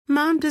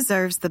Mom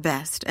deserves the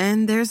best,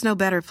 and there's no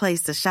better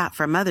place to shop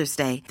for Mother's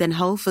Day than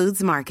Whole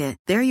Foods Market.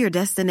 They're your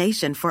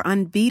destination for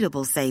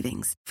unbeatable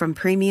savings, from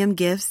premium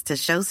gifts to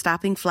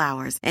show-stopping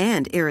flowers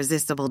and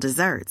irresistible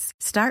desserts.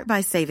 Start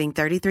by saving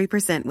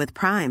 33% with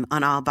Prime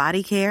on all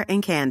body care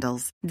and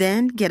candles.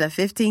 Then get a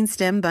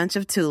 15-stem bunch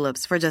of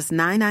tulips for just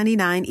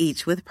 $9.99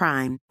 each with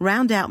Prime.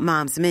 Round out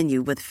Mom's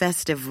menu with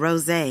festive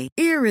rosé,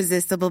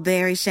 irresistible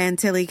berry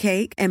chantilly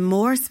cake, and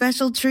more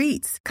special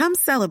treats. Come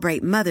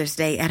celebrate Mother's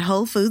Day at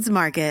Whole Foods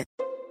Market.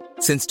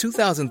 Since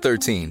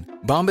 2013,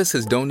 Bombas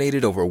has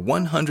donated over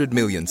 100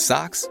 million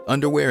socks,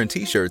 underwear, and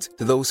T-shirts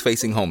to those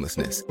facing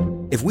homelessness.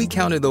 If we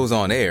counted those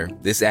on air,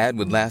 this ad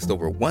would last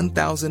over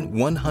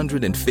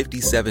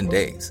 1,157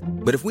 days.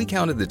 But if we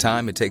counted the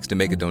time it takes to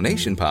make a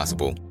donation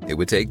possible, it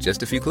would take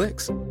just a few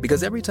clicks.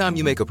 Because every time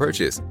you make a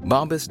purchase,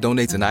 Bombas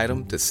donates an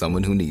item to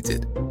someone who needs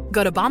it.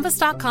 Go to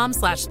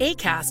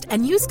bombas.com/ACAST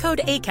and use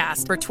code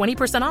ACAST for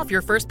 20% off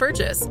your first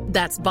purchase.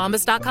 That's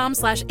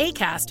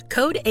bombas.com/ACAST,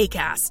 code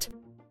ACAST.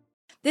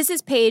 This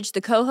is Paige,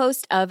 the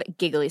co-host of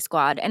Giggly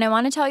Squad, and I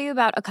want to tell you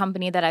about a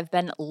company that I've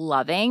been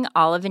loving,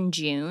 Olive &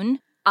 June.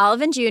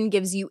 Olive & June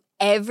gives you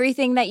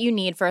everything that you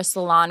need for a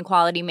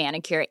salon-quality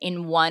manicure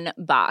in one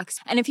box.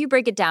 And if you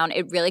break it down,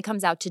 it really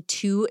comes out to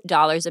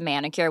 $2 a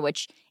manicure,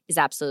 which is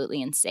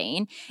absolutely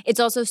insane. It's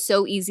also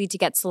so easy to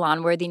get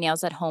salon-worthy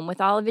nails at home with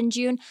Olive &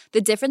 June.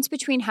 The difference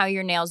between how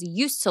your nails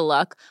used to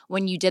look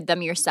when you did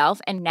them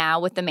yourself and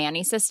now with the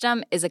Mani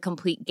system is a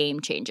complete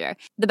game changer.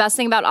 The best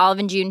thing about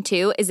Olive & June,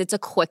 too, is it's a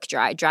quick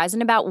dry. Dries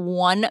in about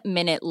 1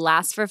 minute,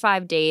 lasts for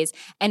 5 days,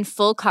 and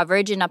full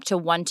coverage in up to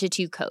 1 to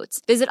 2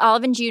 coats. Visit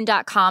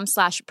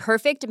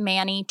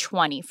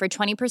oliveandjune.com/perfectmani20 for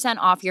 20%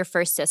 off your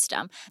first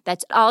system.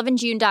 That's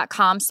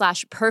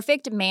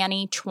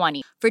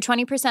oliveandjune.com/perfectmani20 for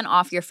 20%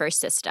 off your first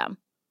system.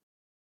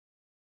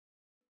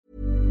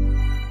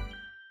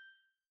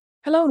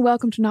 Hello and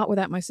welcome to Not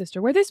Without My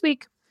Sister, where this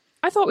week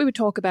I thought we would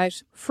talk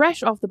about,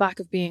 fresh off the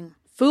back of being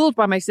fooled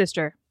by my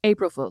sister,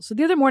 April Fool. So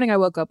the other morning I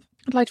woke up,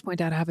 I'd like to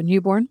point out I have a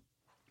newborn.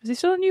 Is he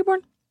still a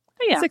newborn?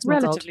 Oh, yeah, 6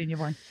 months relatively old.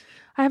 newborn.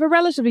 I have a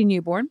relatively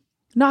newborn,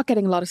 not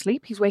getting a lot of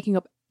sleep. He's waking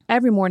up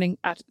every morning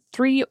at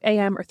 3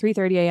 a.m. or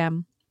 3:30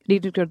 a.m,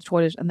 needing to go to the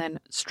toilet and then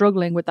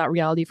struggling with that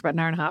reality for about an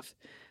hour and a half.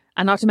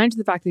 And not to mention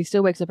the fact that he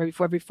still wakes up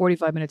every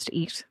 45 minutes to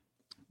eat.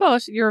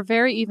 But you're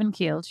very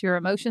even-keeled. Your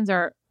emotions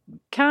are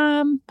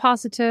calm,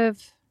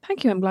 positive.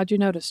 Thank you, I'm glad you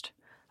noticed.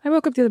 I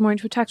woke up the other morning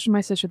to a text from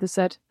my sister that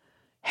said,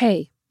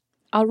 "Hey,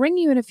 I'll ring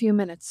you in a few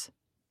minutes,"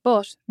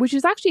 but, which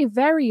is actually a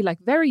very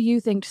you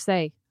thing to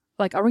say.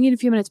 Like, I'll ring you in a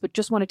few minutes, but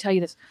just want to tell you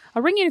this.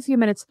 I'll ring you in a few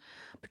minutes,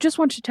 but just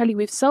want to tell you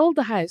we've sold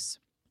the house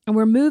and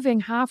we're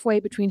moving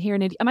halfway between here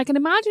and India. And I can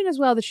imagine as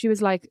well that she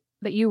was like,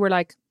 that you were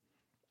like,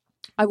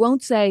 I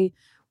won't say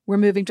we're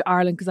moving to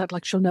Ireland because that,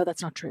 like, she'll know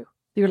that's not true.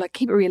 You're like,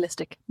 keep it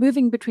realistic.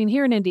 Moving between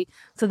here and Indy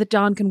so that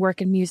Don can work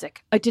in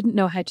music. I didn't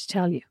know how to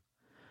tell you.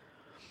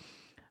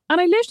 And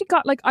I literally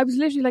got I was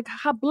literally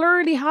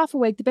blurrily half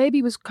awake. The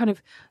baby was kind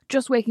of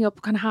just waking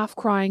up, kind of half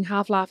crying,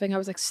 half laughing. I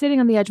was like sitting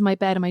on the edge of my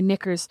bed in my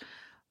knickers,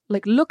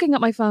 like looking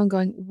at my phone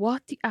going,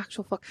 what the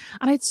actual fuck?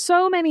 And I had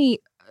so many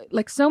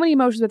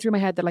emotions went through my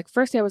head that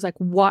firstly I was like,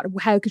 what,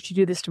 how could she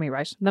do this to me,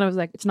 right? And then I was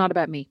like, it's not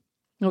about me.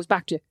 And I was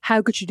back to,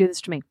 how could she do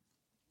this to me?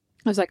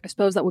 I was like, I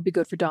suppose that would be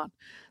good for Don.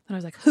 Then I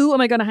was like, who am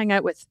I going to hang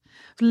out with?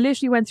 So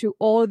literally went through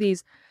all of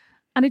these.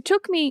 And it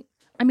took me,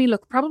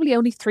 probably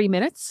only 3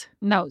 minutes.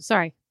 No,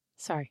 sorry.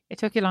 It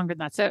took you longer than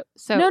that. So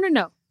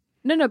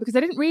No, because I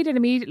didn't read it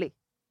immediately.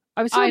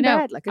 I was still in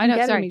bed. I didn't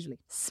get it immediately.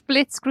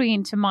 Split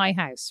screen to my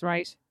house,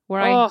 right?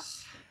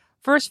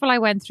 First of all, I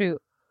went through,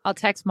 I'll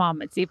text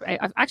Mom.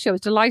 I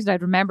was delighted.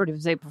 I'd remembered it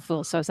was April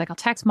Fool. So I was like, I'll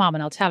text Mom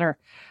and I'll tell her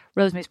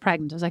Rosemary's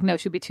pregnant. I was like, no,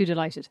 she'll be too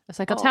delighted. I was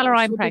like, I'll tell her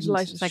I'm pregnant.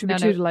 I was like, she'll be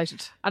too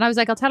delighted. And I was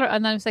like, I'll tell her.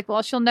 And then I was like,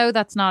 well, she'll know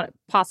that's not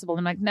possible.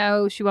 And I'm like,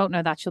 no, she won't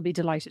know that. She'll be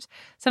delighted.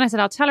 So then I said,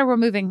 I'll tell her we're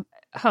moving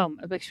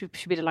home. She'll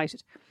be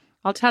delighted.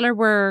 I'll tell her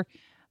we're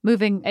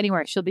moving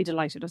anywhere. She'll be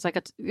delighted. I was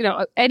like,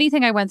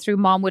 anything I went through,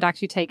 Mom would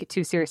actually take it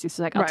too seriously.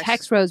 So like, I'll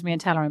text Rosemary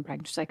and tell her I'm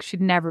pregnant. She's like,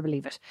 she'd never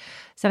believe it.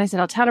 So then I said,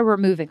 I'll tell her we're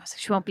moving. I was like,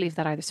 she won't believe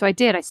that either. So I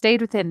did. I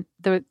stayed within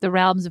the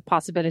realms of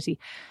possibility.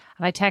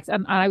 And I texted,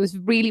 and I was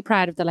really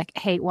proud of the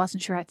hey,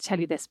 wasn't sure how to tell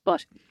you this.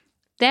 But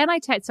then I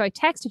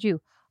texted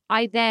you.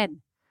 I then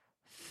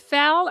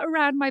fell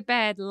around my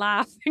bed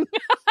laughing.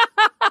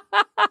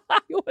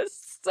 I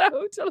was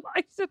so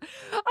delighted. And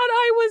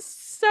I was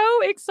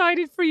so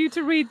excited for you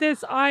to read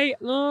this. I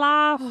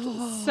laughed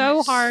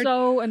so hard.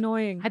 So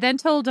annoying. I then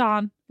told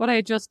Don what I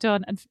had just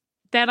done. And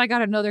then I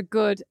got another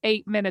good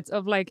 8 minutes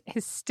of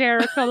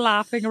hysterical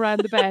laughing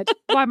around the bed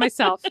by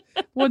myself.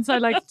 Once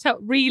I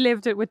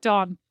relived it with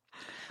Don.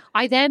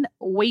 I then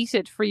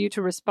waited for you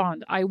to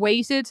respond. I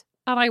waited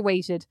and I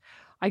waited.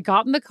 I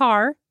got in the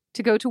car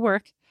to go to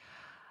work.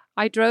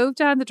 I drove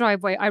down the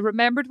driveway. I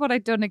remembered what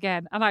I'd done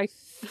again. And I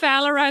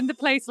fell around the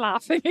place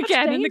laughing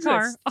again in the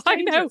car.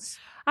 I know.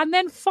 And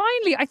then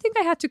finally, I think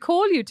I had to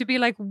call you to be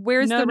like,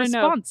 where's the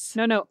response?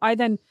 No. I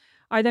then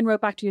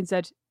wrote back to you and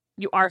said,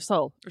 You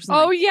arsehole or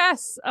something. Oh,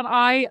 yes. And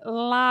I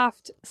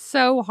laughed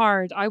so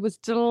hard. I was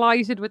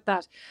delighted with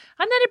that.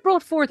 And then it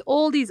brought forth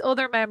all these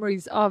other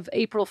memories of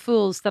April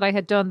Fools that I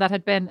had done that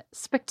had been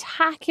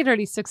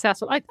spectacularly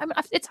successful. I mean,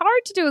 it's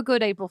hard to do a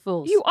good April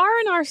Fools. You are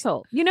an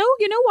arsehole. You know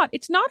what?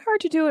 It's not hard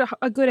to do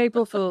a good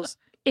April Fool's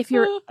if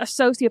you're a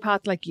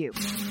sociopath like you.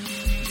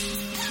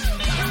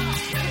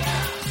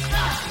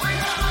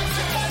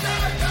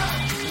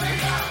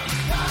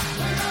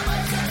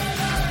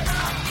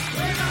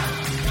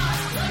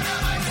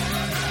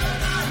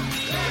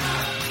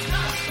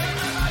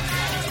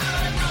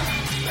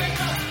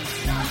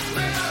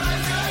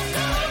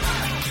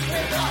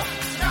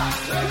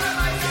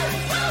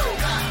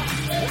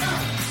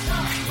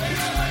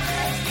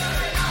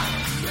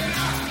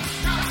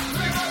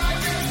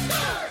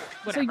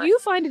 Whatever. So you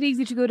find it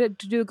easy to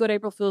do a good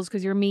April Fool's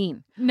because you're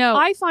mean. No.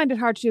 I find it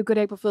hard to do a good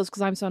April Fool's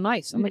because I'm so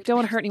nice. I'm like, don't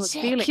want to hurt anyone's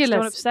feelings.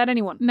 Don't upset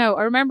anyone. No,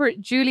 I remember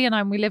Julie and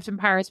I, when we lived in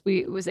Paris,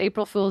 it was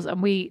April Fool's,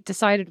 and we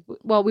decided,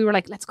 well, we were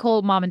like, let's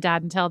call mom and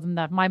dad and tell them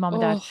that, my mom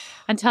and dad,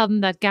 and tell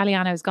them that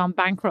Galliano has gone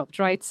bankrupt,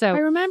 right? So I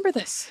remember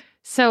this.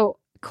 So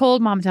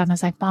called mom and dad, and I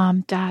was like,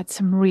 Mom, Dad,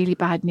 some really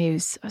bad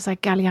news. I was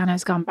like,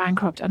 Galliano's gone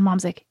bankrupt. And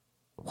Mom's like,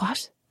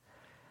 what?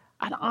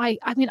 And I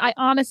mean, I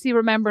honestly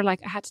remember, like,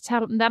 I had to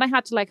tell him, and then I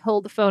had to, like,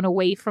 hold the phone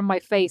away from my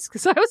face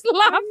because I was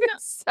laughing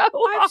so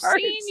hard. I've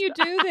seen you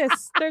do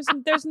this.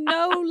 There's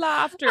no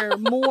laughter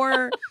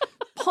more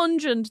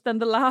pungent than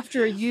the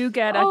laughter you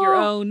get at your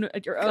own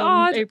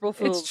April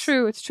Fool's.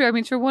 It's true. I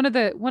mean, sure. One of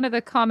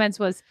the comments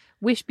was,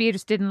 "Wish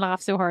Beatrice didn't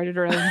laugh so hard at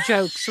her own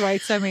jokes." Right?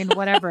 So I mean,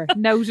 whatever.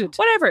 Noted.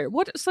 Whatever.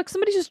 It's like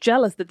somebody's just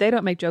jealous that they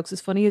don't make jokes as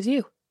funny as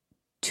you.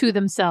 To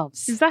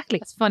themselves.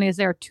 Exactly. As funny as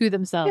they're to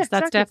themselves. Yeah,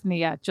 That's exactly.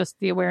 definitely, just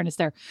the awareness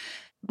there.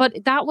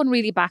 But that one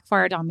really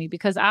backfired on me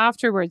because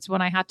afterwards,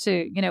 when I had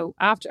to,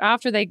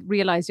 after they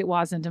realised it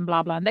wasn't and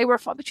blah, blah, and they were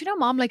fun. But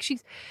Mom, like,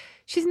 she's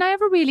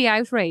never really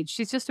outraged.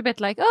 She's just a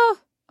bit like,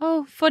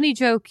 oh, funny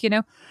joke,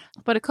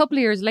 But a couple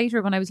of years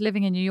later, when I was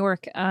living in New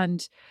York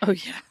and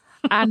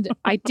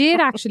I did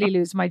actually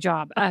lose my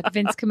job at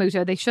Vince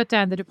Camuto. They shut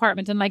down the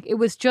department, and like, it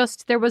was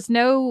just, there was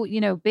no,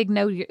 big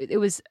no. It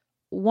was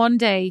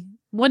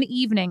one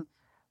evening,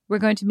 we're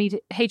going to meet,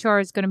 HR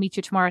is going to meet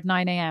you tomorrow at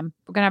 9 a.m.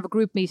 We're going to have a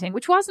group meeting,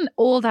 which wasn't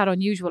all that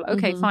unusual.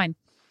 Okay, fine.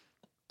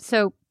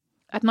 So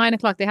at 9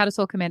 o'clock, they had us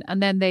all come in,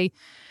 and then they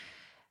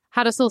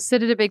had us all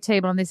sit at a big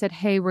table, and they said,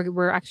 hey,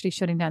 we're actually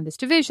shutting down this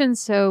division.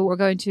 So we're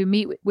going to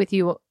meet with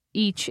you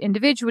each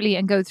individually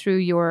and go through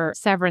your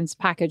severance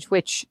package,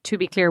 which, to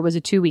be clear, was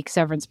a 2-week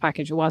severance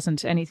package. It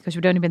wasn't any, because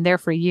we'd only been there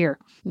for a year.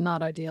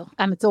 Not ideal.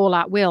 And it's all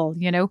at will,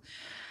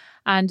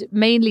 And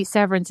mainly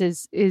severance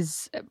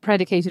is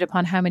predicated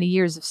upon how many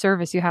years of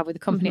service you have with the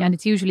company. And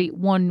it's usually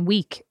 1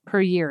 week per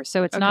year.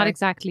 So it's not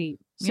exactly...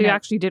 So you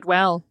actually did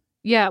well.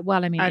 Yeah,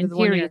 well, I mean, in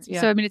theory.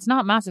 Yeah. So, I mean, it's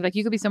not massive. Like,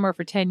 you could be somewhere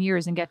for 10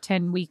 years and get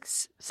 10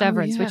 weeks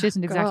severance, which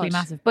isn't exactly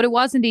massive. But it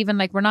wasn't even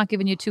like, we're not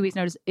giving you 2 weeks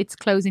notice. It's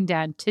closing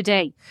down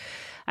today.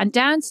 And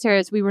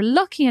downstairs, we were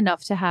lucky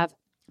enough to have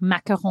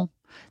Macaron,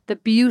 the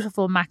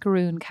beautiful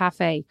macaroon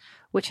cafe,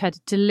 which had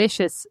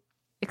delicious,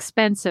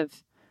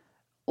 expensive,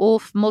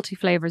 all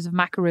multi-flavors of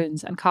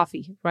macaroons and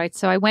coffee, right?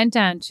 So I went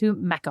down to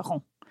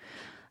Macaron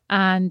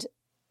and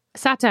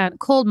sat down,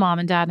 called Mom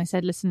and Dad, and I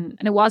said, listen,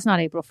 and it was not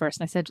April 1st,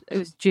 and I said, it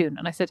was June,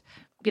 and I said,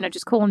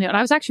 just calling you. And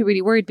I was actually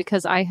really worried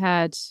because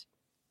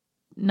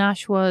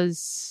Nash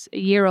was a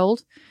year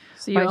old.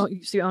 So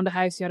you owned a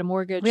house, you had a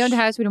mortgage. We owned a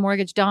house, we had a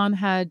mortgage. Don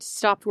had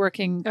stopped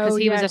working because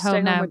he was at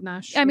home now. With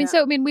Nash.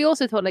 We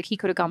also thought like he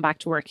could have gone back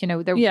to work,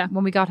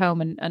 when we got home.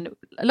 And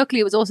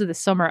luckily it was also the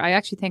summer. I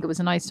actually think it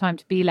was a nice time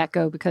to be let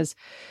go because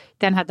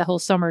then had the whole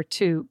summer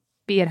to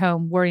be at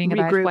home worrying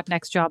about what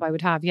next job I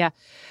would have. Yeah.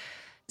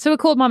 So I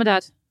called Mom and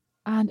Dad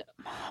and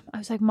I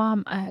was like,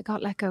 Mom, I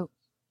got let go.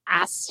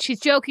 She's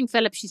joking,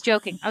 Philip. She's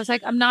joking. I was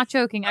like, I'm not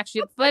joking.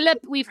 Actually, Philip,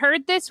 we've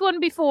heard this one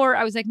before.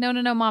 I was like, no,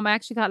 Mom, I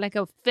actually got let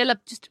go. Philip,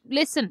 just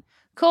listen.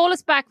 Call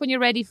us back when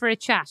you're ready for a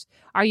chat.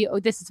 Are you? Oh,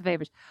 this is a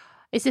favourite.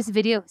 Is this a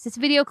video? Is this a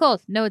video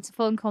call? No, it's a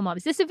phone call, Mom.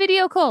 Is this a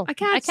video call? I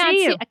can't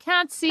see you. I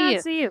can't see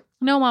you.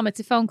 No, Mom, it's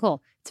a phone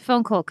call. It's a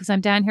phone call because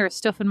I'm down here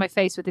stuffing my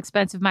face with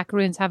expensive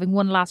macaroons, having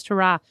one last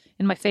hurrah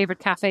in my favourite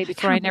cafe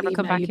before I never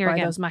come back here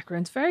again. Those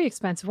macaroons, very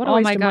expensive. What a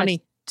waste of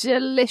money.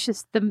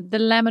 Delicious. The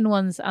lemon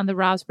ones and the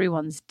raspberry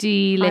ones,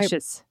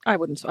 delicious. I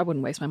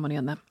wouldn't waste my money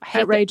on them.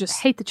 Outrageous.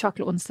 I hate the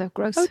chocolate ones though.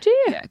 Gross. Oh, do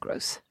you? Yeah,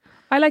 gross.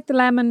 I like the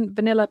lemon,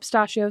 vanilla,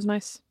 pistachios.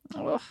 Nice.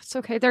 Oh, it's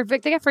okay. They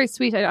get very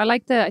sweet. I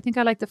think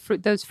I like the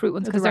fruit. Those fruit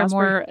ones because they're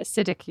more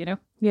acidic.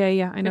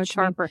 Yeah. I know.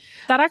 Sharper.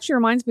 That actually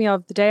reminds me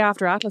of the day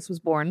after Atlas was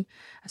born.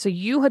 So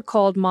you had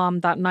called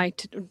Mom that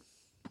night.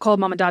 Called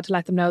Mom and Dad to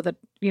let them know that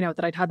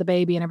that I'd had the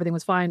baby and everything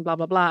was fine. Blah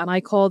blah blah. And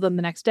I called them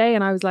the next day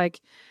and I was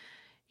like,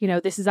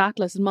 this is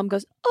Atlas. And Mum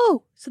goes,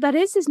 oh, so that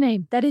is his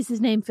name. That is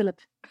his name, Philip.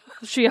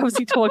 She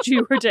obviously thought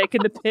you were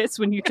taking the piss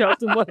when you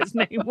told them what his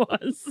name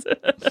was.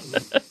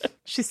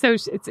 She said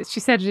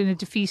it in a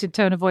defeated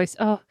tone of voice.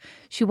 Oh,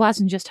 she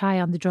wasn't just high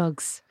on the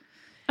drugs.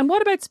 And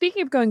what about,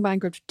 speaking of going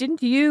bankrupt,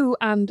 didn't you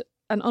and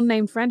an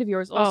unnamed friend of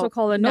yours also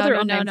call another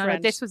unnamed no.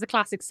 friend. This was a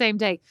classic, same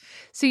day.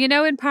 So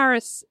in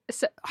Paris,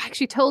 so I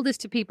actually told this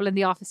to people in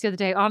the office the other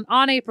day.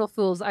 On April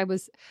Fools, I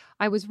was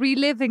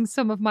reliving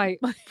some of my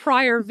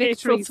prior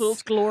victories. April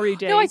Fool's glory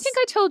days. No, I think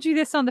I told you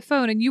this on the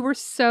phone, and you were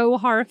so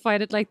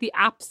horrified at like the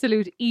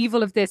absolute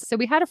evil of this. So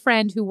we had a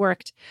friend who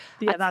worked.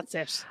 Yeah, that's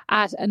it.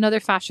 At another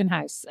fashion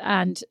house,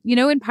 and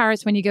in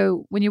Paris, when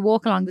you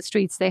walk along the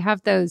streets, they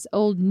have those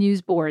old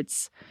news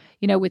boards.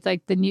 With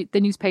like the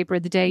newspaper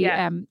of the day.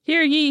 Yeah.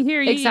 Hear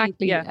ye.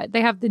 Exactly. Yeah.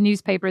 They have the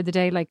newspaper of the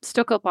day like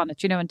stuck up on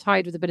it, and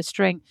tied with a bit of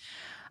string.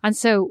 And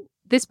so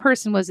this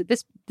person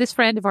this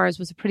friend of ours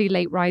was a pretty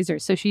late riser.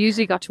 So she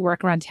usually got to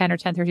work around 10 or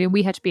 10:30, and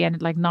we had to be in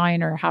at like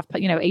 9 or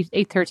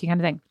 8:30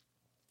 kind of thing.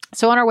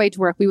 So on our way to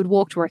work, we would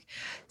walk to work.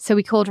 So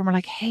we called her and we're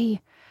like,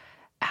 hey,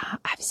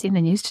 have you seen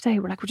the news today?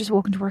 We're like, we're just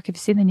walking to work. Have you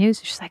seen the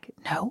news? She's like,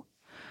 no.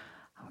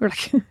 We're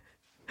like,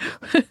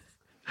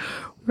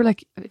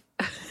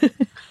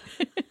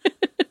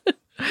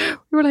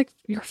 we were like,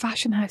 your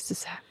fashion house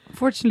is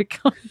unfortunately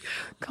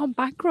gone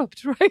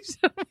bankrupt, right?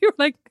 We were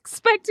like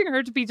expecting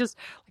her to be just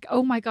like,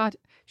 oh my God.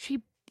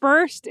 She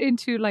burst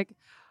into like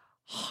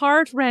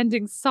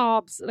heart-rending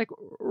sobs, like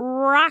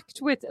racked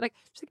with like,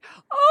 she's like,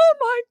 oh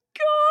my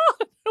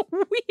God.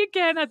 We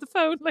again had the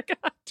phone like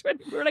at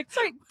 20. We were like,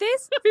 sorry,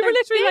 we were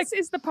literally this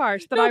is the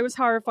part that I was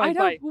horrified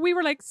by. We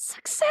were like,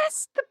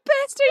 success, the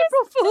best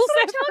April Fool's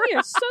I'm ever. telling you,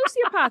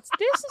 sociopaths.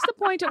 This is the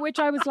point at which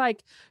I was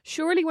like,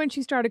 surely when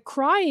she started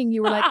crying,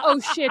 you were like,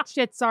 oh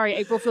shit, sorry,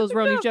 April Fools,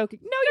 we're only joking.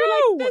 No,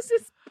 you're like, this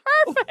is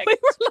perfect. We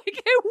were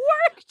like, it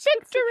worked.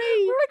 Victory.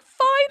 We were like,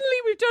 finally,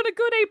 we've done a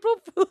good April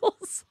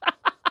Fool's.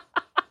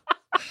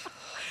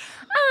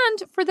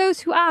 And for those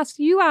who asked,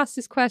 you asked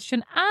this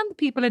question and the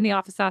people in the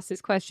office asked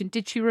this question,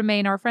 did she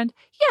remain our friend?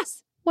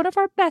 Yes, one of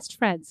our best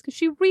friends, because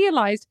she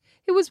realised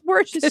it was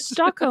worth it.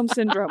 Stockholm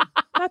syndrome.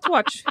 That's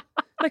what.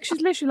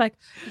 She's literally like,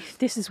 if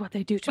this is what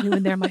they do to me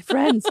when they're my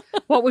friends,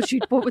 what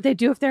would they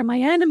do if they're my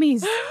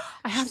enemies?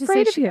 I have to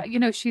say,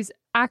 she's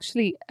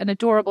actually an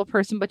adorable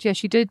person, but yeah,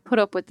 she did put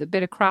up with a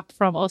bit of crap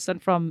from us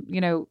and from,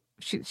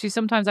 she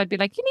sometimes I'd be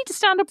like, you need to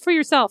stand up for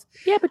yourself.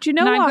 Yeah, but you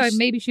know what? what? Going,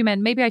 maybe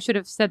I should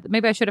have had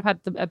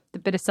the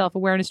bit of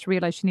self-awareness to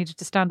realise she needed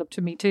to stand up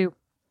to me too.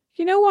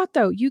 You know what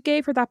though? You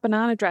gave her that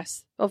banana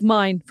dress of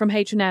mine from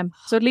H&M,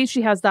 so at least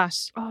she has that.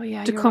 Oh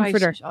yeah, to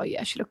comfort her. Oh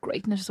yeah, she looked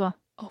great in it as well.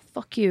 Oh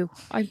fuck you!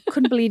 I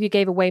couldn't believe you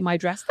gave away my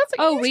dress. That's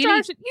like, really?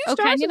 You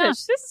started it.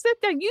 This is it.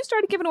 Then you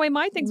started giving away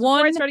my things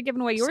before I started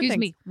giving away your things. Excuse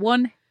me.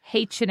 One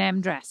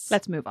H&M dress.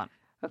 Let's move on.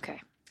 Okay.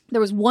 There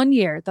was one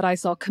year that I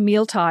saw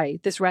Camille Thai,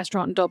 this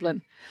restaurant in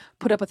Dublin,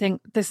 put up a thing.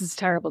 This is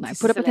terrible now.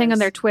 Put up a thing on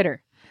their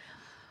Twitter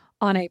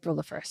on April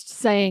the 1st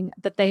saying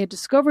that they had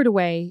discovered a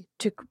way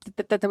to,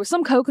 that there was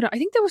some coconut. I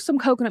think there was some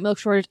coconut milk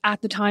shortage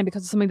at the time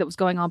because of something that was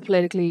going on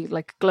politically,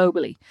 like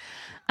globally.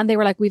 And they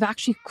were like, we've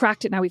actually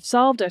cracked it now. We've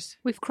solved it.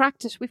 We've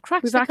cracked it. We've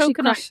cracked the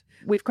coconut.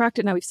 We've cracked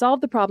it now. We've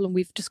solved the problem.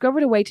 We've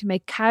discovered a way to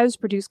make cows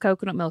produce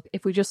coconut milk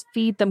if we just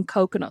feed them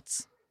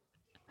coconuts.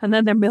 And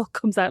then their milk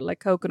comes out like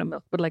coconut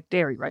milk, but like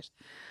dairy, right?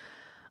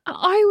 And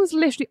I was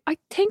literally, I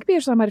think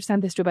Beatrice, I might have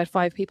sent this to about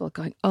 5 people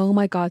going, oh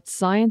my God,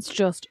 science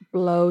just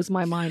blows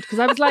my mind. Because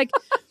I was like,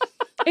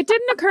 it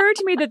didn't occur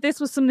to me that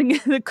this was something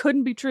that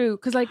couldn't be true.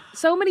 Because like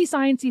so many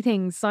scientific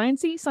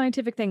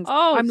things.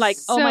 Oh, I'm like,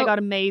 oh my God,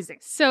 amazing.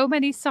 So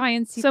many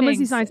sciencey things. So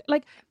many science,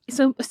 like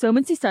so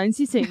many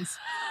sciencey things.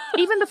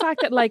 Even the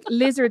fact that like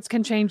lizards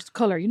can change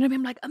colour, you know what I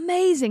mean? I'm like,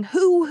 amazing.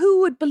 Who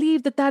would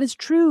believe that is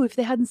true if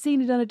they hadn't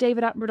seen it on a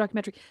David Attenborough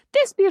documentary?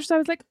 This Beatrice, I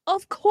was like,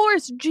 of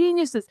course,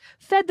 geniuses.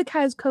 Fed the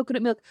cows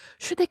coconut milk.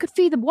 Sure, they could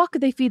feed them. What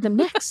could they feed them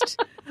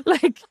next?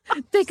 Like,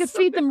 they could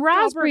feed them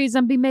raspberries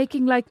and be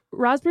making like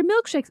raspberry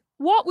milkshakes.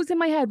 What was in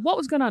my head? What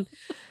was going on?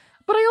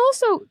 But I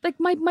also, like,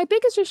 my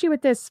biggest issue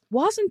with this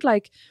wasn't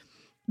like,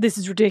 this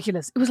is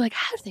ridiculous. It was like,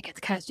 how do they get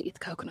the cows to eat the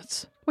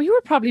coconuts? Well, you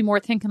were probably more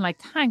thinking like,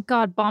 thank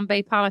God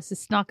Bombay Palace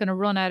is not going to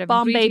run out of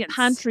Bombay ingredients.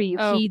 Pantry, you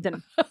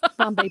heathen.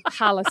 Bombay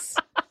Palace.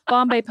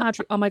 Bombay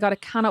Pantry. Oh my God, I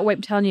cannot wait.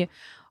 I'm telling you.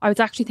 I was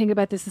actually thinking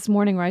about this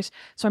morning, right?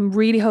 So I'm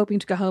really hoping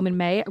to go home in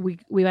May. We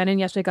went in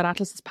yesterday, got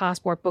Atlas's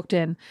passport booked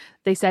in.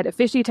 They said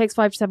officially it takes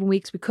 5 to 7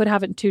 weeks. We could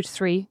have it in 2 to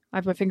 3. I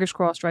have my fingers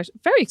crossed, right?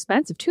 Very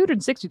expensive,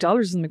 $260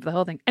 or something for the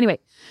whole thing. Anyway,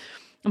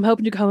 I'm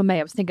hoping to go home in May.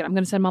 I was thinking I'm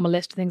going to send Mom a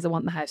list of things I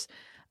want in the house.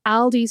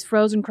 Aldi's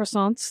frozen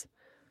croissants,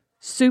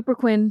 Super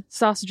Quinn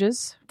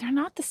sausages. They're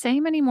not the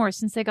same anymore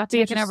since they got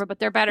taken over, but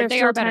they're better.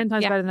 They are 10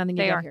 times better than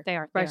anything you get here. They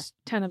are. Right,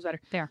 10 times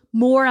better. They are.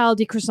 More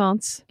Aldi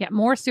croissants. Yeah,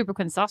 more Super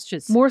Quinn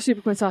sausages. More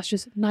Super Quinn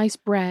sausages. Nice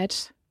bread.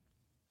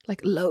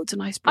 Like loads of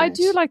nice bread. I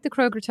do like the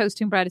Kroger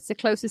toasting bread. It's the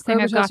closest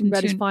thing I've gotten toasting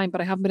bread to. is fine, but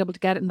I haven't been able to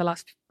get it in the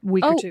last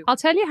week or two. I'll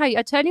tell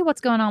you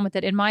what's going on with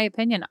it, in my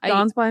opinion.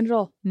 Don's buying it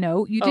all.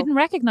 No, you didn't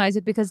recognise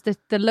it because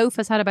the loaf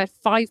has had about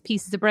 5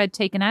 pieces of bread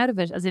taken out of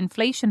it as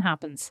inflation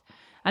happens.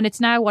 And it's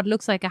now what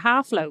looks like a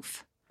half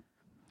loaf.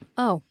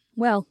 Oh,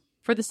 well.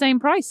 For the same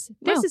price.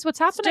 This is what's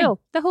happening.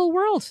 Still. The whole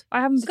world.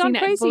 I haven't seen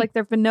it, but like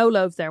there have been no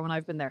loaves there when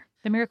I've been there.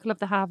 The miracle of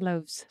the half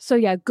loaves. So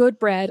yeah, good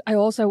bread. I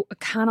also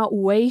cannot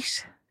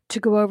wait to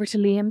go over to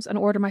Liam's and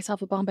order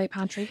myself a Bombay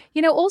Pantry.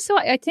 You know, also,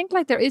 I think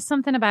like there is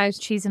something about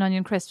cheese and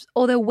onion crisps.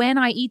 Although when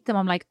I eat them,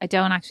 I'm like, I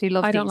don't actually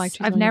love I these. don't like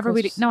cheese I've and never onion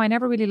really, crisps. no, I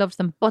never really loved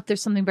them. But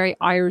there's something very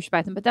Irish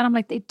about them. But then I'm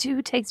like, they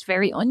do taste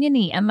very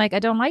oniony, and like I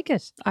don't like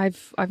it.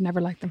 I've never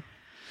liked them.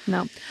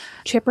 No.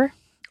 Chipper.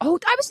 Oh,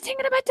 I was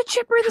thinking about the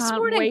chipper this Can't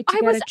morning. wait to I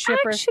get was a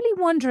chipper. actually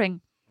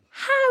wondering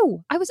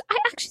how. I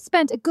actually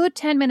spent a good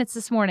 10 minutes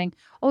this morning.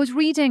 I was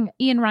reading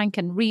Ian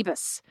Rankin,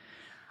 Rebus.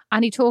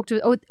 And he talked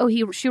to,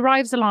 she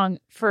arrives along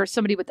for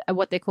somebody with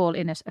what they call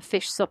in it a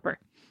fish supper,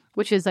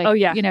 which is like,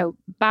 you know,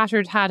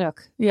 battered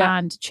haddock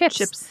and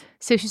chips.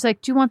 So she's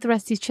like, do you want the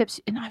rest of these chips?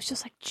 And I was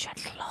just like,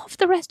 I'd love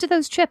the rest of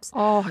those chips.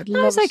 Oh, I'd And I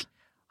love was like, it.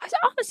 I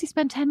honestly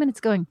spent 10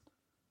 minutes going,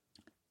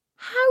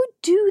 how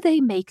do they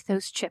make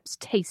those chips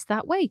taste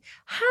that way?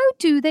 How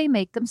do they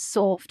make them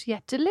soft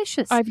yet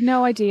delicious? I've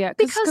no idea.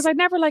 Because I'd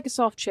never like a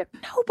soft chip.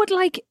 No, but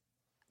like,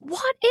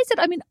 what is it?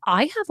 I mean,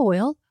 I have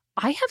oil.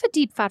 I have a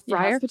deep fat You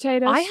fryer. have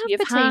potatoes. I have you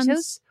have potatoes.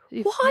 Hands.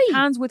 You Why? have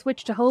hands with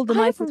which to hold the I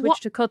knife, have with which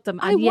to cut them.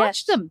 I And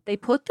watch them. They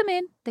put them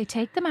in. They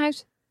take them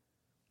out.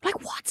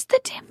 Like, what's the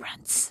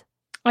difference?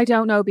 I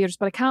don't know, Beatrice,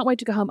 but I can't wait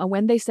to go home. And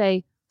when they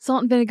say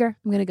salt and vinegar,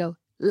 I'm going to go,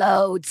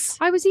 loads.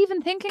 I was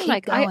even thinking, Keep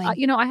like, going.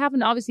 I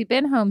haven't obviously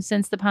been home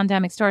since the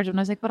pandemic started. And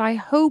I was like, but I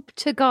hope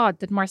to God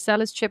that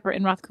Marcella's chipper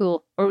in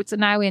Rathcoole, or it's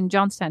now in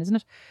Johnstown, isn't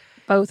it?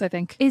 Both, I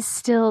think. Is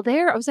still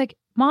there. I was like,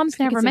 Mom's I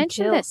think never it's in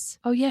mentioned Kill. this.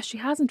 Oh, yeah, she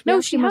hasn't. No,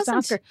 We she actually must hasn't.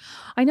 ask her.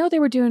 I know they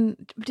were doing,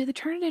 did they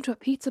turn it into a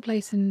pizza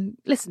place? And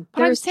listen,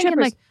 But I was there's thinking,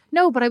 chippers.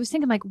 I was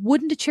thinking,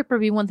 wouldn't a chipper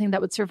be one thing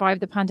that would survive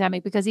the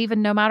pandemic? Because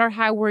even no matter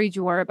how worried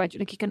you are about it,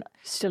 like you can,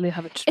 Still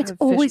have it. it's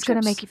always going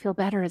to make you feel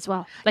better as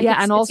well. Like yeah,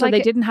 it's- and it's also like they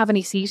a- didn't have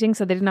any seating,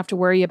 so they didn't have to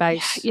worry about.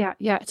 Yeah.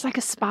 It's like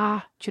a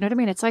spa. Do you know what I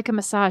mean? It's like a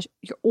massage.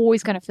 You're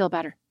always going to feel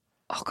better.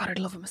 Oh God, I'd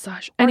love a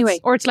massage. Or Anyway,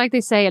 it's, or it's like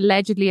they say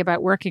allegedly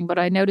about working, but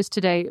I noticed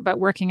today about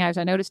working out.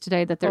 I noticed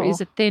today that there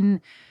is a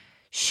thin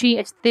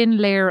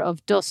layer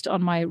of dust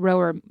on my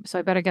rower, so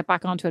I better get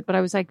back onto it. But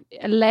I was like,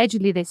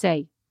 allegedly they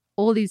say,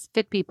 all these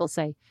fit people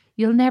say,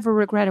 you'll never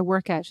regret a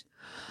workout.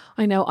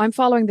 I know. I'm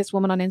following this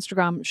woman on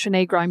Instagram,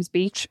 Sinead Grimes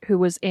Beach, who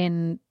was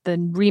in the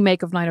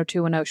remake of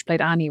 90210. She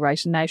played Annie,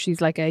 right? And now she's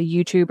like a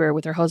YouTuber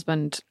with her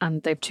husband,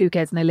 and they have 2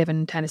 kids, and they live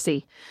in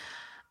Tennessee.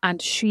 And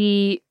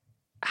she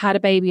had a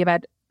baby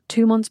about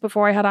 2 months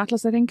before I had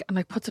Atlas, I think. And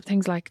I puts up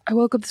things like, I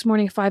woke up this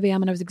morning at 5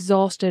 a.m. and I was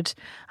exhausted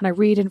and I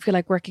really didn't feel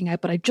like working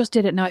out, but I just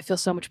did it. Now I feel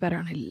so much better.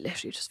 And I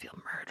literally just feel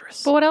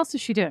murderous. But what else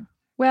is she doing?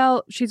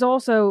 Well, she's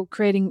also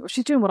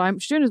she's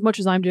doing as much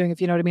as I'm doing, if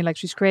you know what I mean. Like,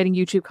 she's creating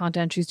YouTube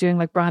content. She's doing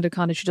like branded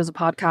content. She does a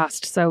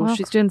podcast. So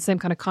she's doing the same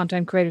kind of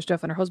content creator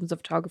stuff, and her husband's a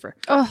photographer.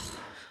 Oh,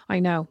 I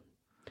know.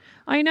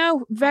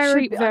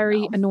 Very,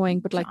 very annoying,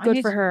 but like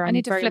good for her. I I'm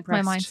need to very flip my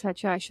impressed.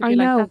 mindset. Yeah, I should I be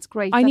know. like, that's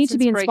great. I That's need to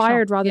be inspirational.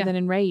 inspired rather Yeah. than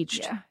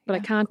enraged, Yeah, but I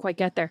yeah. can't quite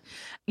get there.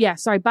 Yeah,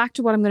 sorry. Back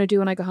to what I'm going to do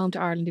when I go home to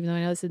Ireland, even though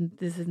I know this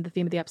isn't the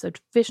theme of the episode.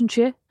 Fish and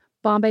chip,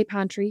 Bombay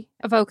Pantry.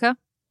 Avoca,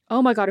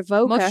 Oh my God,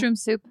 Avoca. mushroom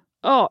soup.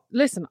 Oh,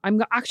 listen,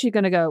 I'm actually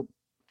going to go,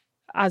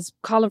 as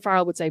Colin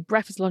Farrell would say,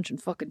 breakfast, lunch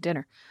and fucking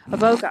dinner.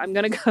 Avoca, I'm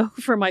going to go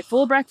for my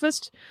full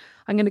breakfast.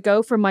 I'm going to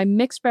go for my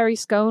mixed berry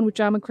scone with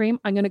jam and cream.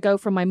 I'm going to go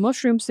for my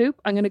mushroom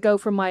soup. I'm going to go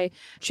for my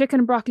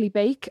chicken and broccoli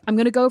bake. I'm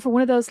going to go for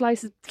one of those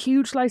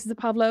huge slices of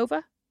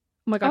pavlova.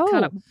 Oh my God, Oh.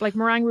 cannot, like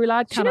meringue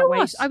roulade, Do you cannot know wait.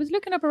 what? I was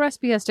looking up a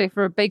recipe yesterday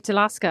for a baked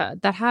Alaska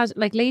that had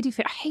like I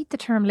hate the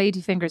term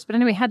lady fingers, but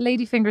anyway, had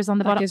lady fingers on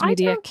the That bottom. gives me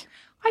the ick.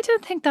 I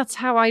don't think that's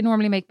how I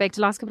normally make baked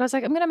Alaska, but I was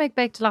like, I'm going to make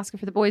baked Alaska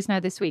for the boys now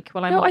this week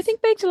while I'm No, off. I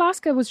think baked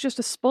Alaska was just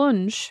a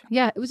sponge.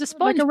 Yeah, it was a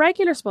sponge. Like a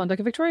regular sponge,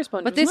 like a Victoria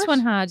sponge. But wasn't this it? one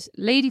had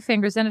lady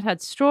fingers, then it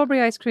had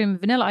strawberry ice cream,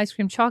 vanilla ice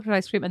cream, chocolate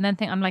ice cream, and then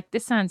I'm like,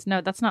 that's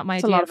not my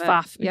It's a idea. lot of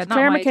faff. Yeah, not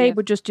Claire my McCabe idea.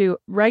 would just do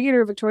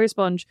regular Victoria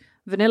sponge,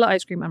 vanilla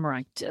ice cream and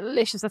meringue.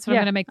 Delicious. That's what I'm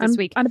going to make this and,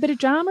 week. And a bit of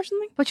jam or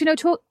something. But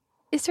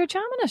is there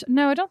jam in it?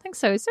 No, I don't think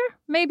so. Is there?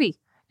 Maybe.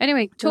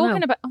 Anyway, Dunno.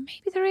 talking about,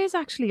 maybe there is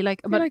actually.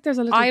 Like, I feel like there's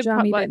a little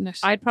jammy bit in it.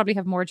 I'd probably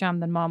have more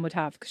jam than Mom would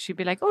have because she'd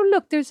be like, "Oh,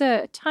 look, there's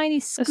a tiny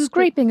A scoop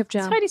scraping of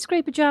jam. tiny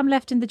scrape of jam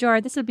left in the jar.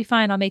 This will be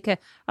fine.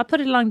 I'll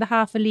put it along the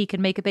half a leek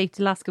and make a baked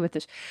Alaska with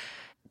it."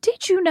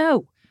 Did you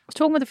know? I was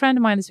talking with a friend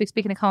of mine this week,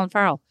 speaking of Colin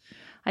Farrell,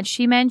 and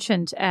she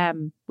mentioned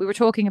we were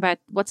talking about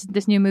what's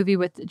this new movie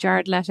with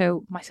Jared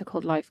Leto, My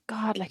So-Called Life.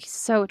 God, like he's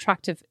so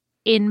attractive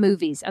in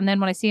movies, and then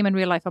when I see him in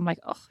real life, I'm like,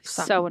 oh, he's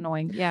so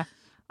annoying. Yeah,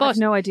 I have but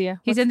no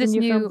idea. he's What's in the this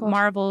film new called?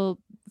 Marvel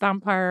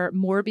vampire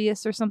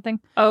Morbius or something.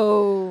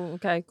 Oh,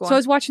 okay. Go on. So I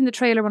was watching the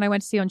trailer when I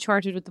went to see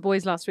Uncharted with the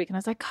boys last week, and I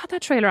was like, God,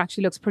 that trailer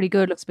actually looks pretty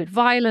good. Looks a bit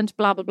violent,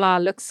 blah, blah, blah.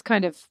 Looks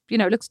kind of,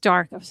 looks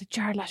dark. I was like,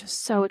 Jared Leto's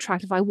so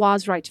attractive. I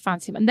was right to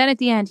fancy him. And then at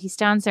the end, he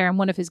stands there in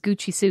one of his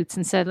Gucci suits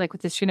and said, like,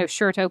 with this,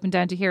 shirt open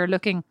down to here,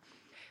 looking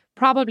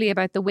probably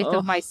about the width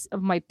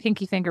of my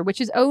pinky finger,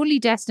 which is only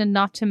destined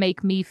not to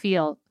make me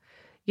feel,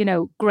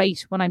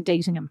 great when I'm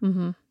dating him.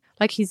 Mm-hmm.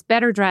 Like he's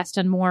better dressed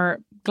and more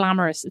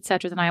glamorous,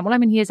 etc. than I am. Well, I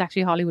mean, he is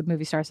actually a Hollywood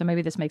movie star, so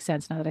maybe this makes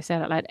sense now that I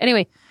said it out loud.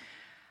 Anyway,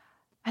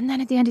 and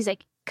then at the end, he's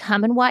like,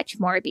 "Come and watch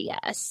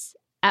Morbius.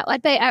 It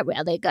would be a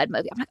really good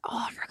movie." I'm like,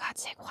 "Oh, for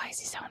God's sake, why is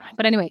he so annoying?"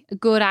 But anyway, a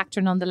good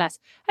actor nonetheless.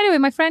 Anyway,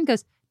 my friend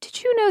goes,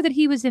 did you know that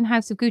he was in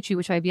House of Gucci,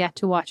 which I've yet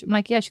to watch? I'm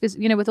like, yeah, she goes,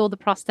 you know, with all the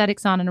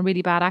prosthetics on and a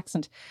really bad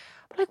accent.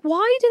 But like,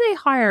 why do they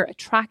hire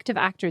attractive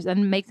actors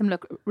and make them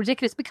look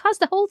ridiculous? Because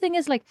the whole thing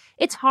is like,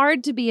 it's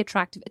hard to be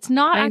attractive. It's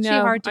not actually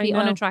hard to be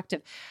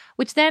unattractive.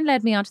 Which then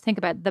led me on to think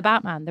about the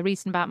Batman, the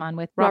recent Batman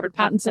with Robert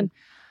Pattinson.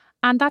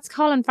 And that's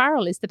Colin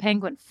Farrell is the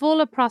Penguin,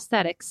 full of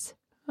prosthetics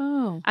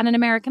and an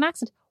American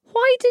accent.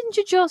 Why didn't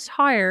you just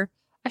hire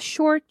a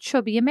short,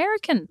 chubby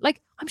American?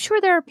 Like, I'm sure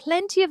there are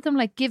plenty of them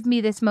like, give me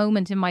this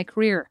moment in my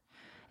career.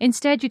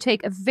 Instead, you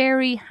take a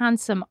very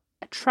handsome,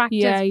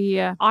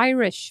 attractive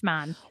Irish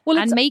man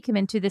and make him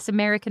into this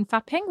American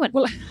fat penguin.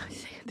 Well,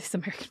 this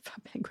American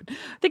fat penguin.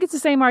 I think it's the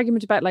same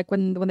argument about like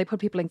when they put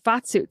people in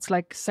fat suits,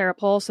 like Sarah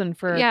Paulson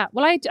for. Yeah,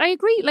 well, I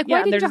agree. Like,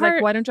 why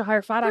don't you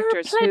hire fat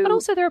actors? But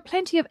also, there are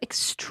plenty of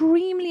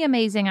extremely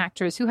amazing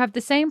actors who have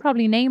the same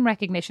probably name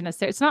recognition as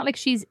Sarah. It's not like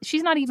she's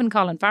not even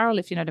Colin Farrell,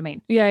 if you know what I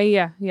mean.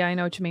 Yeah. I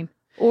know what you mean.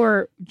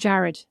 Or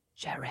Jared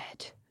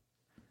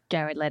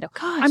Leto.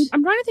 God.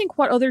 I'm trying to think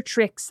what other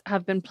tricks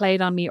have been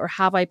played on me or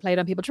have I played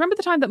on people. Do you remember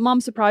the time that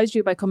Mom surprised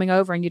you by coming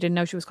over and you didn't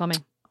know she was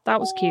coming? That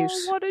was cute.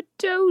 What a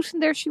dote.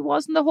 And there she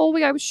was in the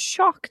hallway. I was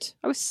shocked.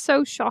 I was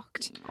so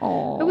shocked.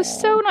 Oh, it was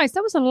so nice.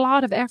 That was a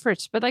lot of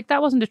effort. But like,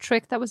 that wasn't a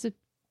trick. That was a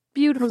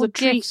beautiful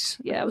treat.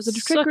 Yeah, it was a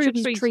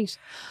treat.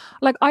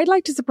 Like, I'd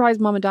like to surprise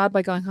Mom and Dad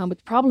by going home. But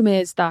the problem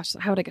is that,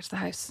 how would I get to the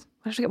house?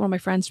 I have to get one of my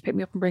friends to pick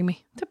me up and bring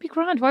me. That'd be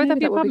grand. Why would that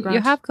be a problem?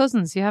 You have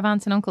cousins, you have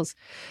aunts and uncles.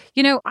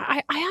 You know,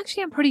 I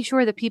actually am pretty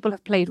sure that people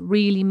have played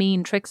really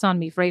mean tricks on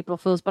me for April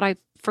Fools, but I've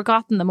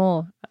forgotten them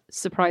all.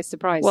 Surprise,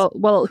 surprise.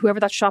 Well, whoever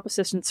that shop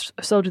assistant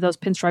sold you those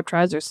pinstripe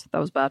trousers, that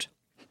was bad.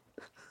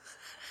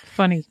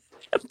 Funny.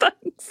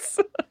 Thanks.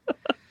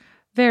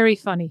 Very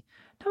funny.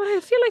 No, I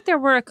feel like there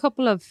were a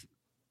couple of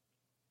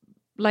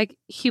like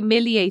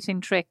humiliating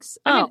tricks.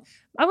 I mean,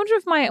 I wonder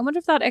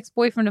if that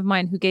ex-boyfriend of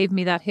mine who gave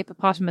me that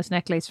hippopotamus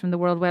necklace from the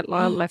World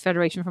Wildlife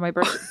Federation for my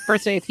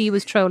birthday, if he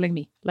was trolling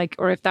me, like,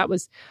 or if it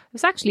was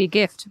actually a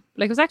gift.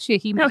 Like, it was actually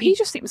he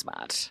just seems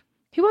mad.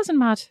 He wasn't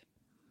mad.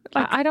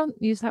 Like, I don't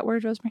use that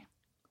word, Rosemary.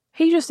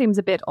 He just seems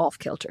a bit off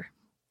kilter.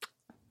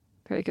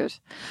 Very good.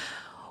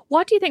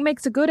 What do you think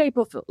makes a good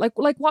April Fool? Like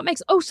what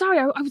makes? Oh, sorry,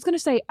 I was going to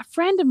say a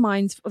friend of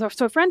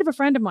a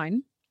friend of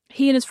mine.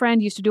 He and his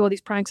friend used to do all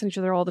these pranks on each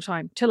other all the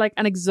time to like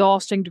an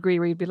exhausting degree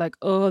where you'd be like,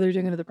 oh, they're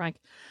doing another prank.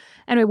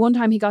 Anyway, one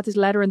time he got this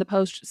letter in the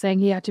post saying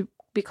he had to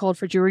be called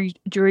for jury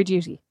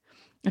duty.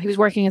 And he was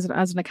working as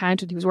an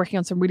accountant. He was working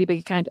on some really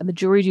big account. And the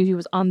jury duty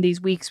was on these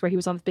weeks where he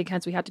was on this big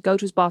account. So he had to go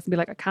to his boss and be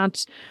like, I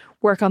can't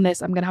work on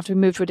this. I'm going to have to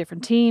move to a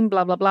different team,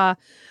 blah, blah, blah.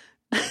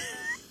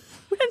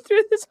 Went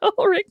through this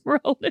whole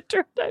rigmarole. It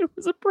turned out it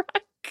was a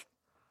prank.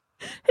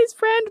 His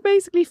friend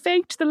basically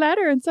faked the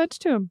letter and sent it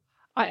to him.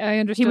 I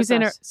understood.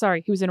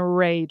 He was in a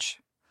rage.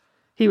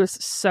 He was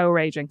so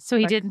raging. So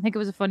he didn't think it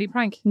was a funny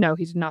prank? No,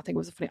 he did not think it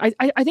was a funny.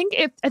 I think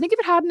if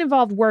it hadn't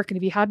involved work, and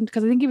if he hadn't,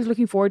 because I think he was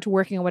looking forward to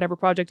working on whatever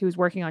project he was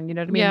working on. You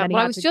know what I mean? Yeah.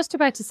 Well, I was just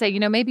about to say, you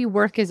know, maybe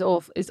work is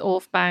off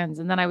bounds,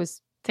 and then I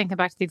was thinking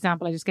back to the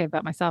example I just gave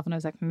about myself, and I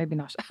was like, maybe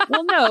not.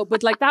 Well, no,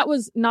 but like that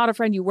was not a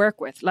friend you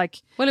work with.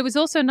 Like, well, it was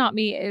also not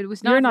me. It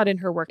was not. You're not in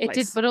her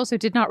workplace. But also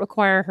did not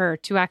require her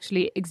to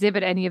actually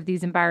exhibit any of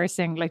these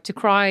embarrassing, like to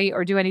cry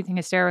or do anything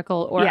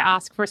hysterical or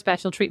ask for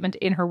special treatment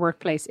in her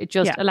workplace. It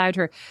just allowed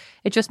her.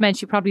 It just meant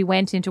she probably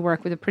went into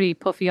work with a pretty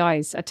puffy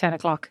eyes at 10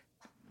 o'clock.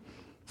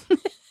 And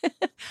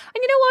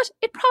you know what?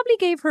 It probably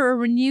gave her a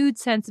renewed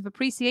sense of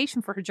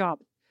appreciation for her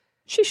job.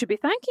 She should be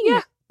thanking you.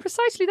 Yeah.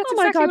 Precisely. That's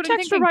exactly what I'm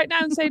text thinking. her right now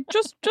and say,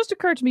 just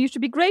occurred to me, you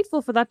should be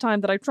grateful for that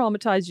time that I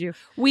traumatized you.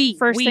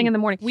 First thing in the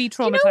morning. We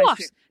traumatized you. Know what?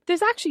 You.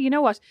 There's actually, you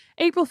know what?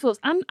 April Fools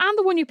and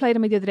the one you played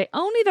on me the other day,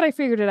 only that I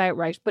figured it out,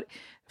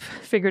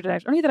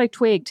 only that I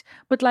twigged.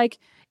 But like,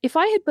 if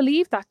I had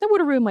believed that would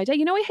have ruined my day.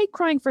 You know, I hate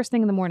crying first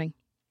thing in the morning.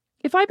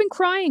 If I'd been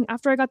crying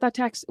after I got that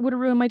text, it would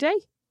have ruined my day.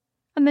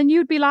 And then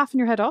you'd be laughing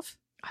your head off.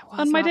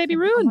 And my day be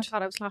ruined. Oh my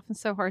God, I was laughing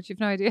so hard, you've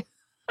no idea.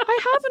 I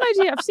have an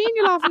idea. I've seen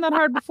you laughing that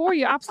hard before,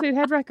 you absolute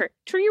head wrecker.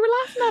 True, you were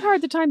laughing that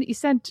hard the time that you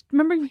sent.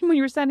 Remember when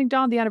you were sending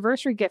Dawn the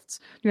anniversary gifts?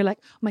 You're like,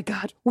 oh my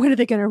God, when are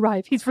they going to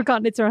arrive? He's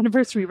forgotten it's our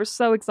anniversary. We're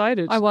so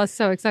excited. I was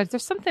so excited.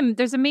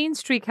 There's a mean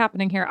streak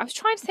happening here. I was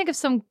trying to think of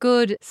some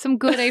good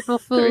April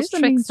Fool's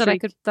tricks that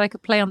I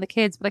could play on the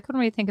kids, but I couldn't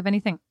really think of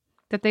anything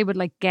that they would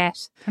like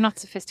get. They're not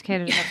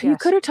sophisticated enough yet. You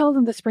could have told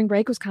them the spring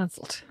break was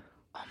cancelled.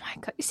 Oh my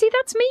God. You see,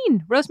 that's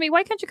mean. Rosemary,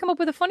 why can't you come up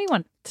with a funny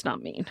one? It's not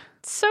mean.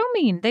 It's so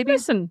mean.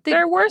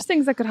 There are worse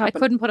things that could happen. I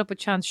couldn't put up with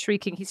Chance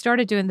shrieking. He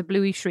started doing the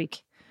Bluey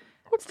shriek.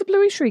 What's the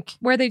Bluey shriek?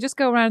 Where they just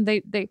go around,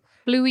 they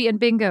Bluey and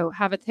Bingo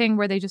have a thing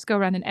where they just go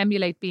around and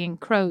emulate being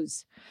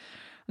crows.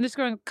 And just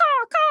going,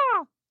 caw,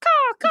 caw,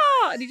 caw,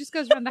 caw. And he just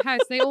goes around the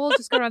house. They all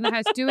just go around the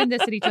house doing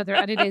this at each other.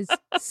 And it is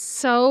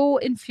so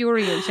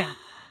infuriating. Oh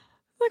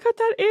my God,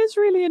 that is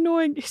really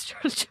annoying. He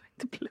started doing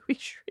the Bluey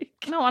shriek.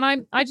 No,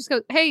 and I just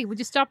go, hey, would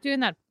you stop doing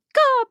that?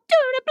 Go,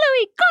 doing a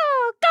Bluey,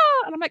 go,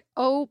 go. And I'm like,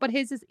 oh, but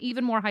his is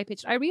even more high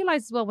pitched. I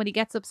realize as well when he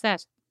gets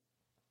upset,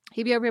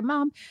 he'll be over here,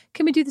 Mom,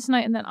 can we do this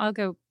tonight? And then I'll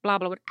go blah,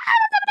 blah, blah.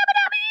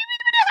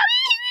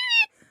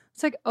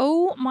 It's like,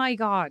 oh my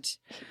God.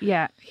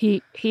 Yeah,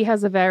 he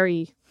has a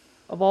very,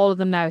 of all of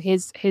them now,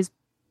 his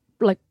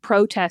like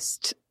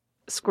protest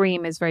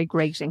scream is very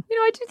grating. You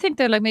know, I do think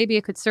that like maybe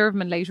it could serve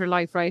him in later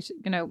life, right?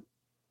 You know,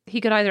 he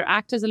could either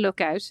act as a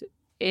lookout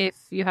if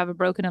you have a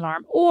broken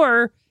alarm,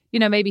 or, you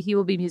know, maybe he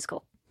will be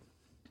musical.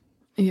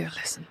 Yeah,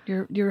 listen,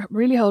 you're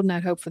really holding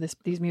out hope for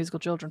these musical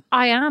children.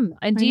 I am.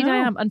 Indeed, I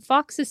know. am. And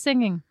Fox is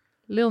singing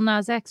Lil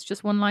Nas X,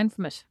 just one line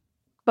from it.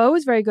 Bo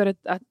is very good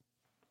at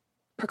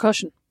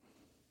percussion.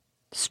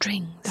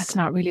 Strings. That's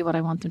not really what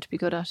I want them to be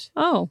good at.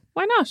 Oh,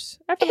 why not?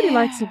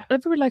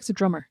 Everybody likes a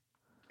drummer.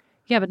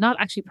 Yeah, but not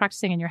actually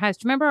practicing in your house.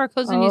 Do you remember our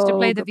cousin used to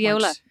play the good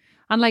viola? point.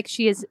 And like,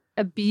 she is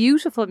a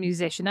beautiful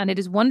musician, and it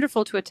is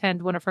wonderful to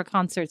attend one of her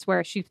concerts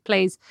where she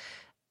plays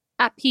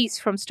a piece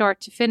from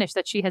start to finish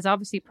that she has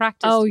obviously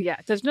practiced. Oh yeah,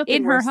 there's nothing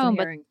in her worse than home,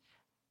 but hearing.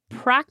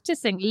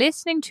 practicing,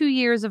 listening to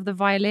years of the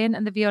violin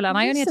and the viola, and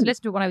I only had to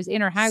listen to it when I was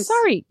in her house.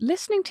 Sorry,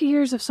 listening to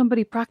years of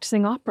somebody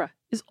practicing opera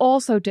is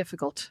also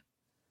difficult.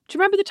 Do you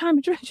remember the time?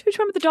 Do you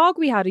remember the dog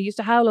we had who used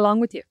to howl along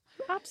with you?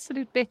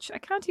 Absolute bitch. I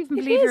can't even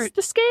It believe is you're...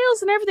 the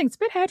scales and everything. It's a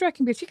bit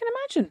head-wrecking, but you can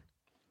imagine.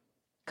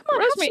 Come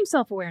on, have Rosemary, some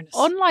self-awareness.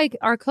 Unlike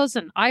our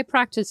cousin, I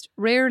practiced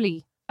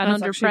rarely and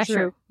That's under actually pressure.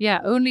 true. Yeah,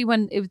 only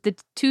when it was the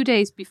 2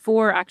 days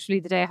before actually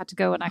the day I had to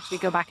go and actually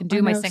go back and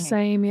do my singing.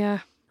 Same, yeah.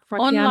 For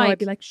a piano, I'd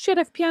be like, shit,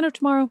 I have piano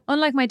tomorrow.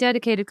 Unlike my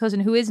dedicated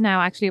cousin, who is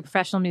now actually a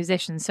professional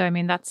musician. So, I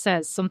mean, that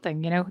says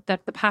something, you know,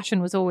 that the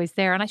passion was always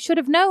there. And I should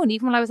have known,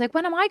 even when I was like,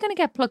 when am I going to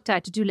get plucked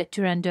out to do Le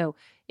Turando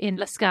in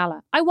La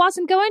Scala? I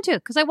wasn't going to,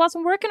 because I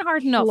wasn't working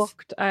hard enough.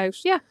 Plucked out.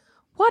 Yeah.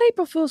 What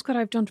April Fools could I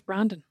have done to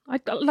Brandon? I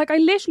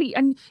literally,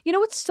 and you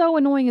know what's so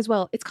annoying as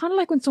well? It's kind of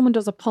like when someone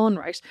does a pun,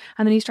 right?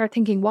 And then you start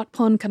thinking, what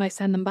pun can I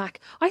send them back?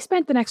 I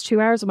spent the next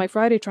 2 hours of my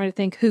Friday trying to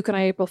think, who can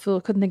I April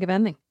Fool? Couldn't think of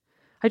anything.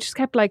 I just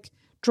kept like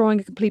drawing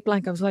a complete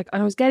blank. I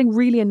was getting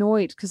really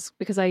annoyed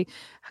because I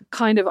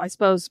kind of, I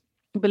suppose,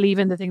 believe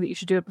in the thing that you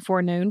should do it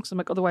before noon, because I'm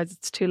like, otherwise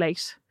it's too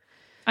late.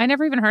 I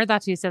never even heard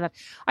that till you said that.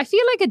 I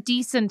feel like a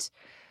decent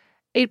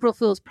April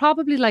Fool's,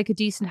 probably like a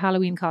decent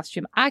Halloween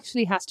costume,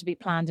 actually has to be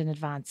planned in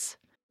advance.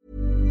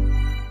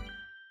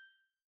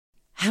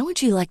 How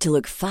would you like to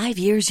look 5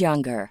 years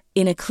younger?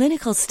 In a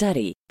clinical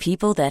study,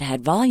 people that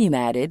had volume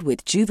added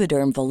with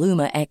Juvederm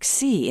Voluma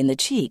XC in the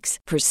cheeks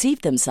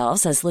perceived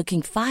themselves as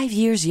looking 5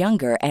 years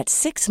younger at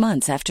 6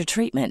 months after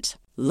treatment.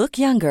 Look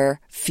younger,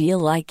 feel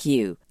like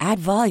you. Add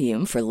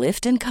volume for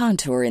lift and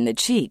contour in the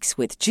cheeks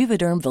with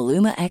Juvederm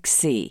Voluma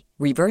XC.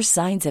 Reverse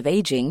signs of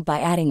aging by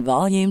adding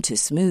volume to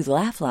smooth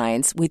laugh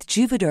lines with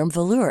Juvederm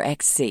Volure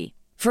XC.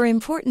 For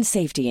important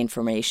safety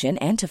information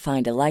and to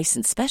find a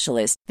licensed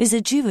specialist,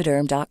 visit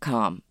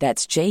Juvederm.com.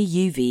 That's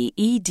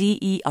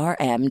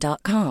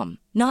JUVEDERM.com.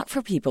 Not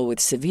for people with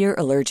severe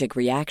allergic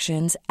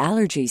reactions,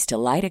 allergies to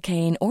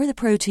lidocaine, or the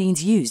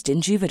proteins used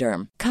in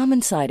Juvederm.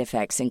 Common side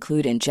effects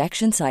include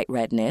injection site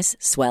redness,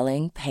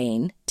 swelling,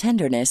 pain,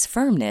 tenderness,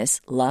 firmness,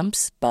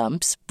 lumps,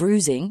 bumps,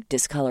 bruising,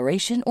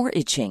 discoloration, or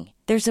itching.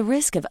 There's a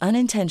risk of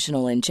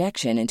unintentional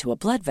injection into a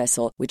blood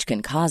vessel, which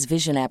can cause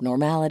vision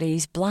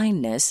abnormalities,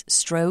 blindness,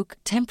 stroke,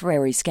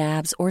 temporary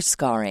scabs, or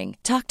scarring.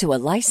 Talk to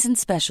a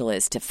licensed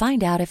specialist to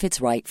find out if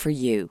it's right for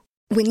you.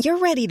 When you're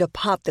ready to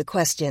pop the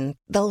question,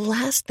 the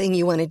last thing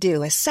you want to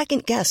do is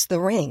second-guess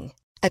the ring.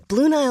 At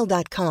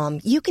BlueNile.com,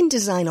 you can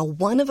design a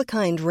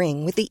one-of-a-kind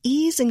ring with the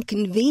ease and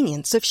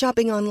convenience of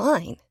shopping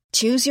online.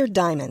 Choose your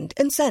diamond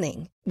and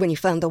setting. When you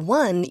find the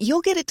one,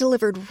 you'll get it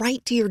delivered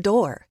right to your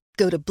door.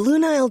 Go to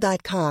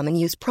BlueNile.com and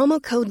use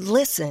promo code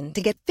LISTEN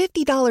to get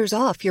 $50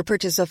 off your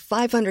purchase of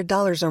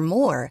 $500 or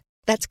more.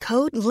 That's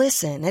code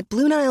LISTEN at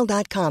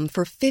BlueNile.com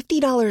for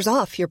 $50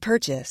 off your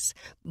purchase.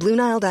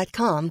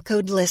 BlueNile.com,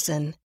 code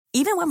LISTEN.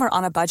 Even when we're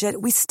on a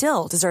budget, we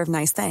still deserve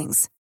nice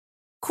things.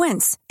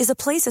 Quince is a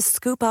place to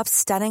scoop up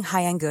stunning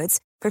high-end goods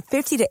for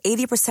 50 to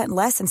 80%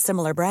 less than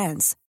similar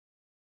brands.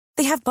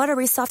 They have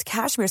buttery soft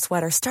cashmere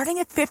sweaters starting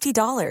at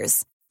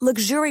 $50,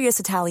 luxurious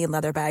Italian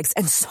leather bags,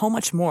 and so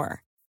much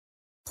more.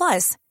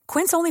 Plus,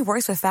 Quince only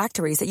works with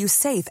factories that use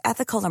safe,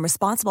 ethical, and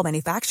responsible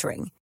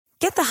manufacturing.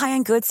 Get the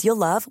high-end goods you'll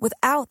love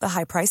without the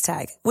high price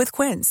tag with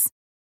Quince.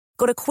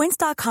 Go to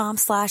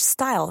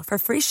quince.com/style for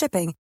free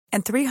shipping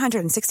and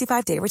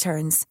 365-day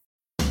returns.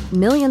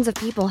 Millions of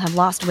people have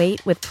lost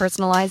weight with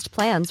personalized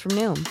plans from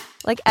Noom.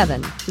 Like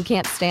Evan, who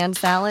can't stand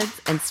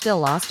salads and still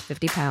lost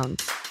 50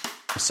 pounds.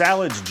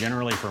 Salads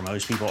generally for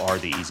most people are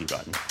the easy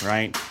button,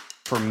 right?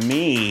 For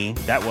me,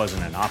 that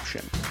wasn't an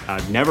option.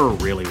 I never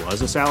really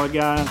was a salad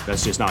guy.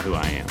 That's just not who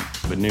I am.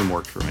 But Noom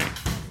worked for me.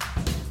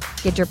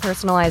 Get your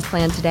personalized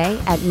plan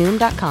today at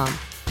Noom.com.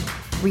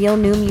 Real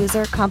Noom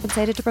user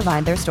compensated to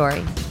provide their story.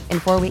 In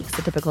 4 weeks,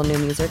 the typical Noom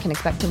user can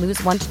expect to lose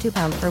 1 to 2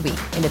 pounds per week.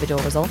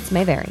 Individual results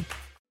may vary.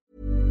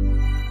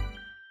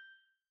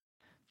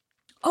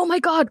 Oh my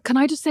God, can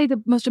I just say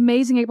the most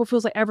amazing April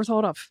Fools I ever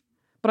thought of,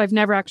 but I've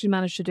never actually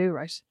managed to do,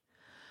 right?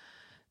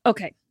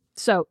 Okay,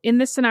 so in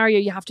this scenario,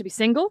 you have to be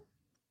single.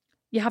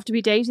 You have to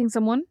be dating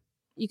someone.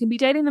 You can be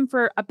dating them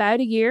for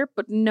about a year,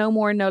 but no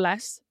more, no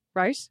less,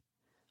 right?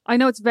 I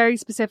know it's very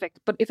specific,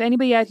 but if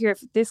anybody out here, if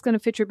this is going to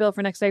fit your bill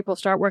for next April,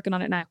 start working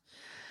on it now.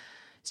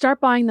 start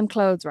buying them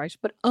clothes, right?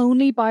 But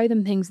only buy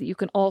them things that you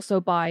can also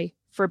buy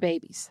for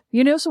babies.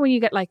 You know, so when you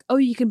get like, oh,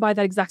 you can buy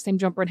that exact same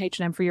jumper in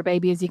H&M for your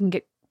baby as you can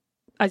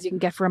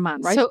get for a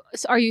man, right? So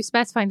are you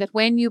specifying that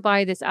when you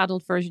buy this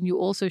adult version, you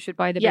also should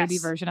buy the baby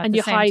version at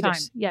the same time?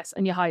 It. Yes,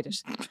 and you hide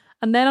it.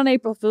 And then on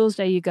April Fool's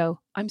Day, you go,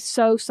 I'm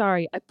so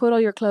sorry. I put all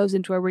your clothes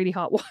into a really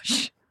hot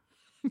wash.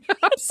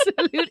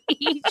 Absolute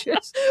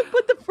idiot.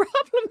 But the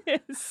problem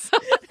is,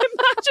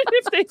 imagine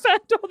if they found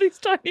all these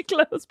tiny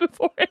clothes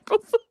before April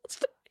Fool's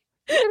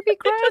Day. It'd be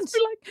grand. It'd just be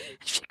like,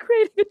 is she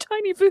creating a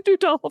tiny voodoo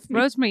doll of me?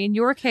 Rosemary, in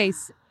your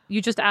case,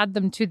 you just add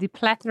them to the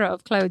plethora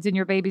of clothes in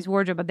your baby's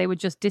wardrobe and they would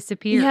just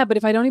disappear. Yeah, but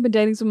if I'd only been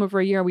dating someone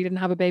for a year and we didn't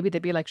have a baby,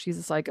 they'd be like, she's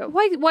a psycho.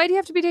 Why do you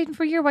have to be dating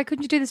for a year? Why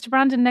couldn't you do this to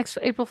Brandon next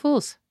April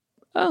Fool's?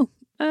 Oh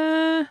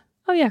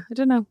yeah, I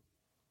don't know.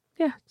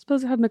 Yeah, I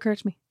suppose it hadn't occurred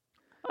to me.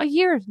 A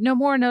year, no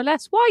more, no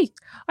less. Why?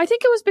 I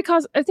think it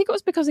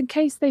was because in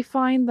case they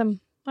find them.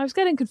 I was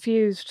getting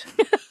confused.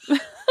 I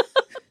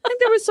think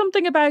there was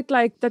something about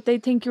like that they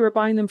think you were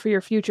buying them for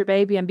your future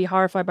baby and be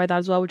horrified by that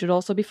as well, which would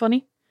also be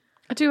funny.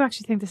 I do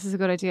actually think this is a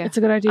good idea. It's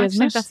a good idea,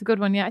 isn't it? That's a good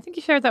one, yeah. I think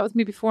you shared that with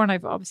me before and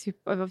I've obviously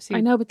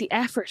I know, but the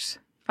effort.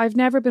 I've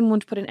never been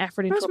one to put an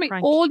effort into a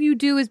prank. All you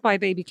do is buy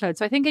baby clothes.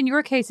 So I think in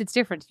your case it's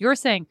different. You're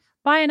saying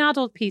buy an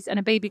adult piece and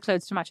a baby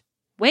clothes to match.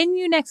 When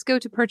you next go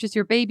to purchase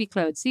your baby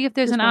clothes, see if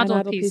there's an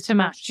adult piece to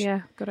match.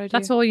 Yeah, good idea.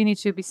 That's all you need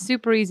to do. It'd be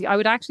super easy. I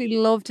would actually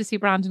love to see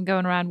Brandon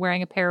going around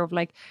wearing a pair of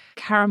like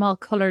caramel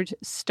coloured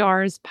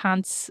stars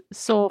pants,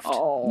 soft.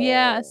 Oh,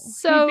 yeah,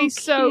 so he'd be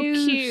so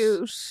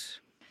cute.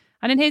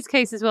 And in his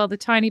case as well, the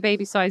tiny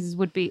baby sizes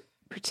would be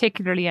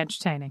particularly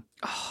entertaining.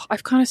 Oh,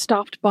 I've kind of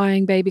stopped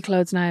buying baby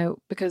clothes now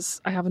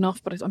because I have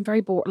enough, but I'm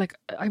very bored. Like,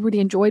 I really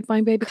enjoyed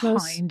buying baby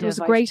clothes. It was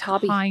a great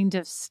hobby. Kind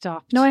of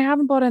stopped. No, I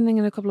haven't bought anything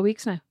in a couple of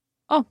weeks now.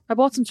 Oh, I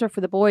bought some stuff for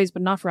the boys,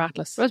 but not for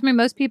Atlas. Rosemary,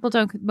 most people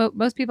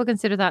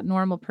consider that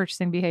normal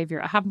purchasing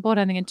behaviour. I haven't bought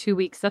anything in 2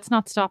 weeks. That's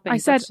not stopping. I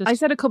said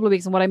a couple of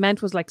weeks, and what I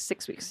meant was like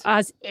 6 weeks.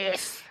 As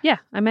if. Yeah,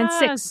 I meant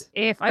 6.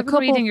 If I've been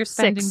reading your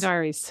spending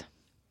diaries.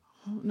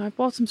 No, I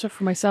bought some stuff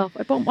for myself.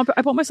 I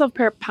bought myself a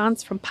pair of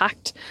pants from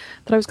Pact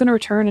that I was going to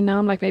return, and now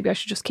I'm like, maybe I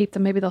should just keep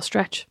them. Maybe they'll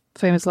stretch.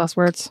 Famous last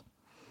words.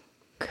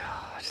 God,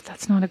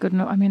 that's not a good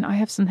note. I mean, I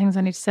have some things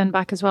I need to send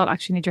back as well. I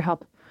actually need your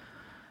help.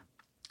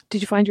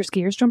 Did you find your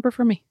skiers jumper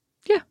for me?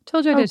 Yeah,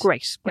 told you I did. Oh,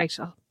 great.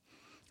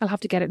 I'll have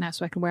to get it now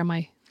so I can wear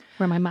my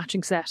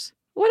matching set.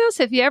 What else?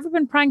 Have you ever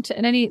been pranked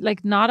in any,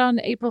 like, not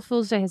on April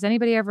Fool's Day? Has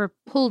anybody ever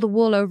pulled the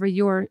wool over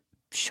your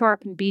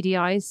sharp and beady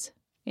eyes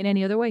in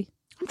any other way?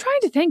 I'm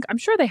trying to think. I'm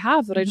sure they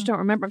have, but I just don't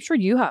remember. I'm sure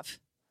you have,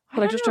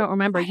 but I just don't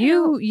remember.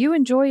 You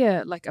enjoy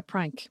a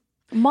prank.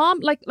 Mom,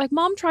 like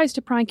mom tries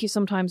to prank you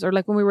sometimes, or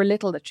like when we were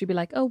little, that she'd be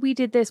like, oh, we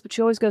did this, but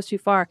she always goes too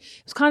far.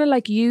 It's kind of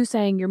like you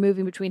saying you're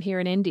moving between here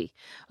and Indy.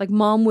 Like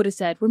mom would have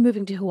said, we're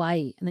moving to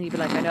Hawaii. And then you'd be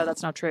like, I know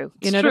that's not true.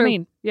 You know what I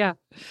mean? Yeah.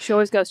 She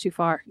always goes too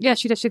far. Yeah,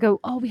 she'd go,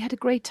 oh, we had a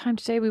great time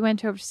today. We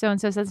went over to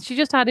so-and-so. She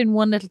just added in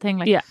one little thing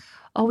like,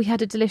 oh, we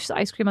had a delicious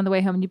ice cream on the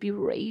way home, and you'd be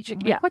raging.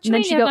 Like, yeah. What do you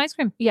mean you had ice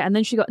cream? Yeah, and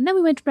then she'd go, and then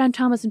we went to Brown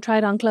Thomas and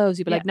tried on clothes.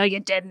 You'd be like, no, you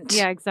didn't.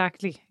 Yeah,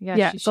 exactly. Yeah,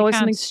 yeah, it's always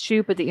something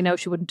stupid that you know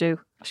she wouldn't do.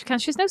 She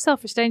can't. She's no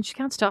self-restraint. She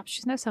can't stop.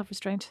 She's no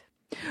self-restraint.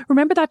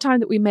 Remember that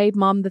time that we made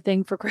mom the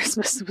thing for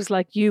Christmas? It was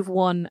like, you've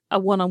won a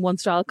one-on-one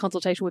style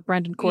consultation with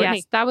Brendan Courtney.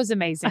 Yes, that was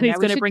amazing. And he's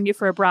going to bring you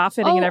for a bra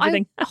fitting and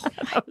everything. Oh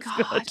my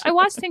God. I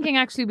was thinking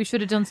actually we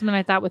should have done something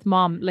like that with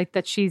mom, like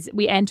that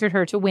we entered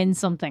her to win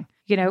something,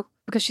 you know,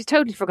 because she's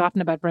totally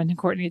forgotten about Brendan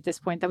Courtney at this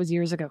point. That was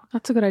years ago.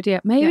 That's a good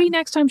idea. Maybe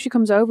next time she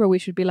comes over, we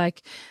should be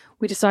like,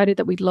 we decided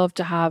that we'd love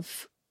to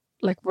have,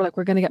 like, we're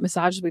going to get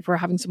massages before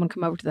having someone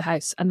come over to the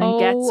house, and then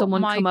get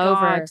someone come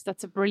over.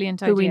 That's a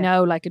brilliant idea. Who we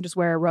know, like, and just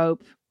wear a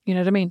robe. You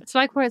know what I mean? It's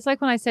like when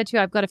I said to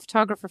you, I've got a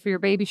photographer for your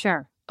baby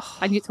shower,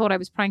 and you thought I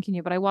was pranking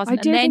you, but I wasn't.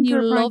 I did, and then think you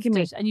were loved pranking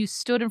it, and you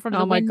stood in front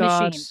of the my wind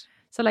God. machine.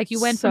 So like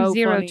you went So from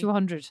 0 funny. to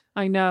 100.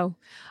 I know.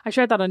 I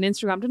shared that on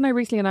Instagram, didn't I,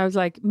 recently? And I was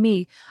like,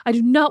 I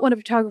do not want a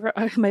photographer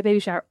at my baby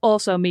shower.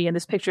 Also me, in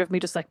this picture of me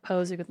just like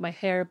posing with my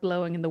hair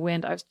blowing in the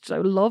wind. I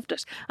loved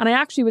it. And I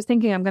actually was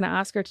thinking I'm going to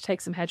ask her to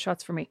take some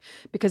headshots for me,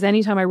 because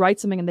anytime I write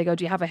something and they go,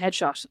 do you have a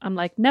headshot? I'm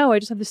like, no, I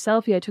just have this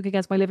selfie I took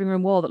against my living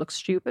room wall that looks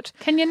stupid.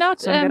 Can you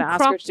not so I'm going to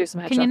ask her to do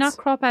some headshots. Can you not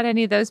crop out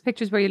any of those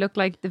pictures where you look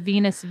like the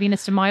Venus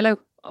de Milo?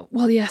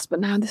 Well, yes, but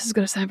now this is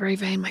going to sound very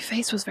vain. My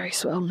face was very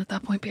swollen at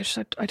that point,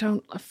 Beatrice. I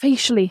don't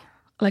facially,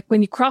 like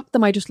when you crop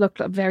them, I just look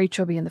very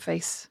chubby in the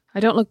face.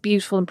 I don't look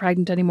beautiful and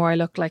pregnant anymore. I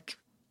look like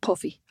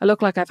puffy. I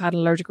look like I've had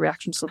an allergic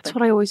reaction to something. That's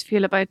what I always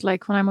feel about,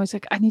 like, when I'm always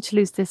like, I need to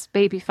lose this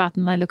baby fat,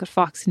 and I look at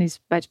Fox and he's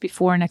about to be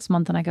 4 next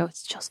month, and I go,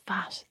 it's just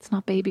fat. It's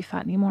not baby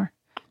fat anymore.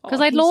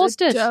 Because I'd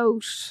lost it.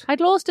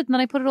 I'd lost it, and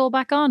then I put it all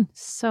back on.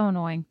 So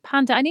annoying.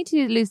 I need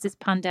to lose this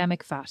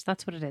pandemic fat.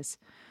 That's what it is.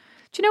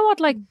 Do you know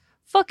what? Like,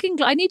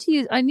 I need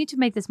to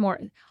make this more.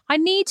 I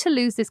need to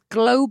lose this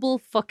global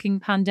fucking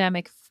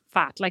pandemic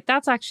fat. Like,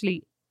 that's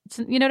actually,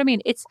 you know what I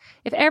mean? It's,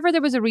 if ever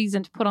there was a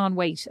reason to put on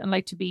weight and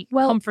like to be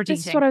comfort eating.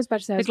 This is what I was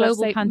about to say. The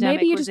global pandemic.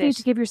 Maybe you just need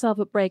to give yourself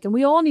a break, and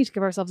we all need to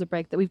give ourselves a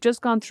break. That we've just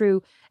gone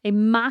through a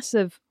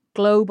massive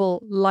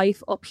global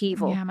life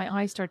upheaval. Yeah, my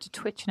eyes start to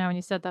twitch now when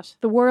you said that.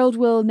 The world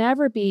will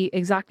never be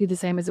exactly the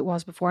same as it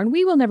was before, and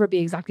we will never be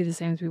exactly the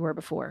same as we were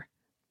before.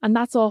 And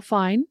that's all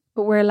fine,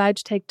 but we're allowed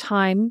to take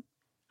time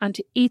and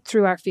to eat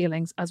through our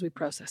feelings as we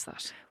process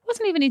that. I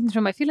wasn't even eating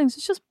through my feelings.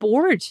 It's just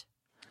bored.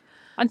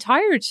 I'm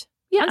tired.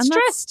 Yeah, and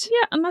stressed.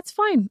 Yeah, and that's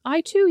fine.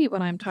 I too eat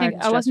when I'm tired.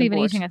 I wasn't even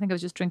eating. I think I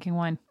was just drinking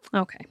wine.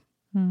 Okay.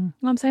 Well,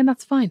 I'm saying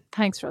that's fine.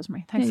 Thanks,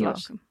 Rosemary. Thanks a you're lot.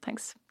 welcome.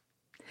 Thanks.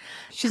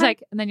 She's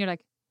like, and then you're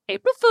like,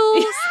 April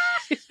Fools.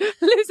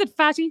 Lose it,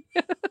 fatty.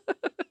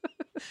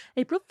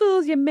 April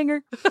Fools, you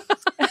minger.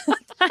 I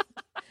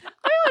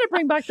want to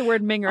bring back the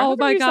word minger. Oh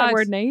my God. That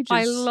word in ages.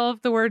 I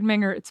love the word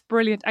minger. It's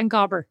brilliant. And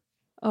gobber.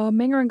 Oh,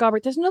 minger and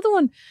gobber. There's another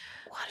one.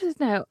 What is it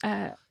now?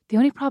 The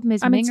only problem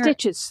is I'm in minger.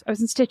 Stitches. I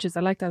was in Stitches. I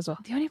like that as well.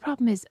 The only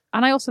problem is,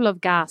 and I also love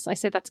gas. I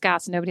say that's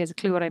gas and nobody has a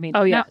clue what I mean.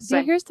 Oh, yeah.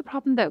 Now, here's the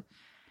problem though.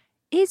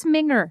 Is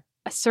Minger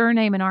a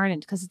surname in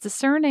Ireland? Because it's a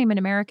surname in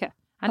America.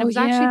 And it was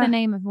actually the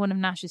name of one of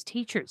Nash's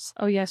teachers.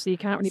 Oh, yeah. So you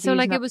can't really be So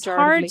like using it that was pejoratively.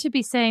 hard to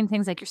be saying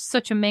things like, you're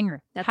such a Minger.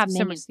 That's Have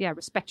some, minging.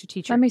 respect your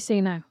teacher. Let me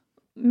see now.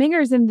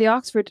 Minger is in the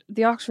Oxford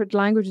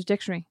Languages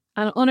Dictionary.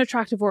 An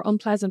unattractive or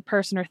unpleasant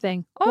person or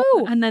thing.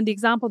 Oh. And then the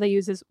example they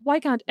use is, why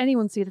can't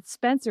anyone see that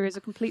Spencer is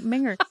a complete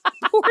minger?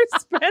 Poor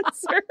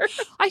Spencer.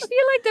 I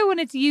feel like though when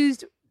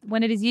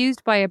it is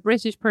used by a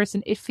British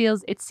person,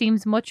 it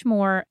seems much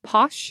more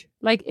posh.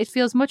 Like it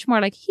feels much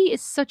more like he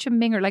is such a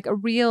minger, like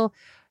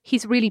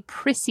he's really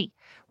prissy.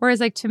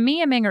 Whereas like to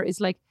me a minger is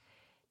like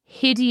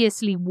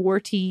hideously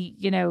warty,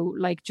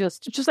 like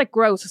just like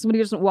gross. If somebody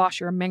who doesn't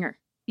wash, you're a minger.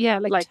 Yeah,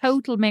 like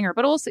total minger.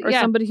 But also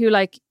somebody who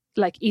like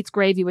eats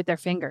gravy with their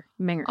finger,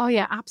 minger. Oh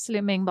yeah,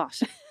 absolute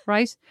mingbot,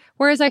 right?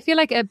 Whereas I feel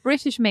like a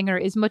British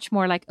minger is much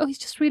more like, he's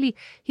just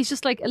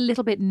like a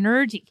little bit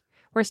nerdy.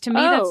 Whereas to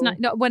me, that's not.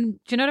 No, do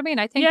you know what I mean?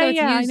 I think it's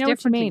used I know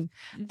differently. what you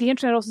mean. The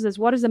internet also says,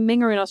 what is a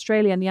minger in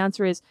Australia? And the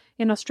answer is,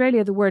 in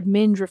Australia, the word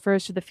minge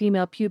refers to the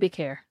female pubic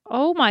hair.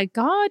 Oh my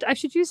God, I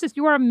should use this.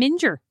 You are a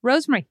minger,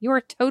 Rosemary. You are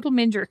a total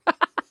minger.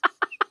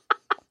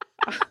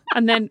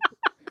 And then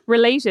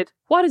related,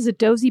 what is a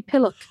dozy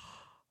pillock?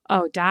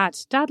 Oh, Dad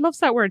loves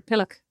that word,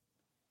 pillock.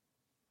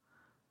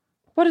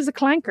 What is a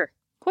clanker?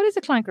 What is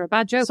a clanker? A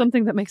bad joke?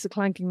 Something that makes a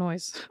clanking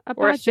noise.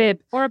 Or a fib.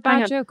 Or a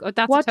bad joke. Oh,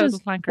 that's a total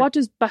clanker. What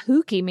does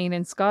bahookie mean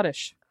in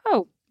Scottish?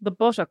 Oh, the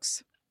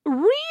buttocks.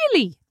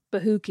 Really?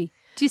 Bahookie.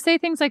 Do you say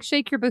things like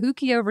shake your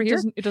bahookie over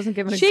here? It doesn't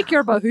give an Shake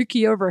example. your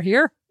bahookie over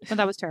here. Oh,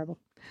 that was terrible.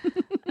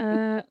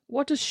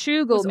 What does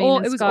shugle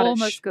mean in Scottish? It was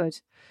almost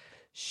good.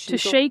 To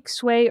shake,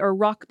 sway, or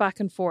rock back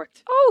and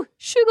forth. Oh,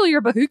 shugle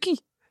your bahookie.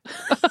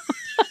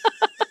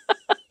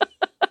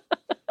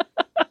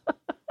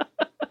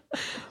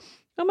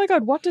 Oh my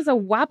God, what does a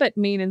wabbit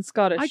mean in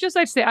Scottish? I just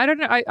like to say, I don't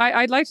know.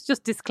 I'd like to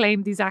just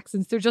disclaim these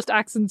accents. They're just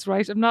accents,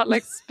 right? I'm not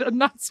I'm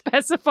not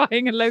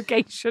specifying a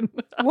location.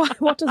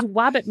 What does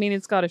wabbit mean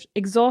in Scottish?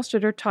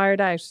 Exhausted or tired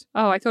out?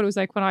 Oh, I thought it was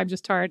like when I'm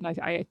just tired and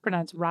I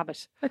pronounce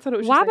rabbit. I thought it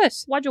was wabbit.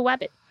 Just like, what'd you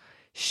wabbit?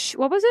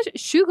 What was it?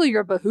 Shugle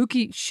your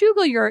bahookie.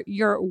 Shugle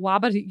your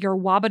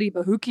wabbity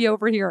bahookie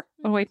over here.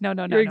 Oh wait, no.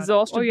 Your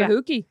exhausted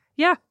bahookie.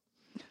 Yeah.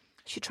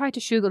 She tried to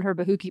shugle her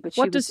bahookie, but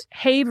what does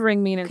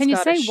havering mean in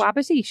Scottish? Can you say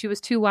wabbity? She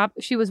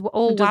was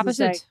all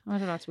wabbited. I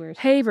don't know, it's weird.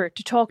 Haver,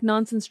 to talk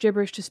nonsense,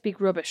 gibberish, to speak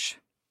rubbish.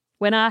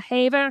 When I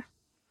haver,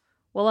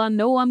 well, I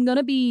know I'm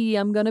gonna be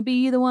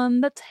the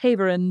one that's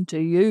havering to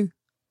you.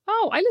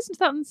 Oh, I listened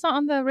to that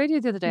on the radio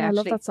the other day. Yeah, actually.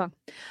 I love that song.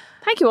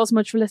 Thank you all so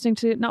much for listening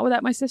to Not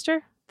Without My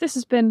Sister. This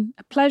has been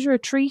a pleasure, a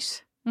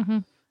treat.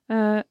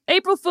 Mm-hmm.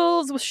 April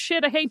Fools was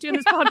shit. I hate doing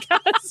this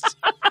podcast.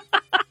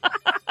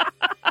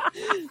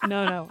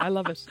 No, I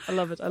love it. I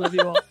love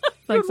you all.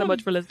 Thanks so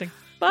much for listening.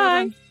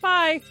 Bye.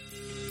 Bye.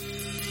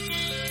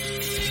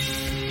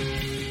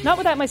 Not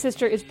Without My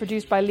Sister is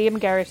produced by Liam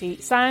Garrity,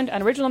 sound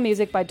and original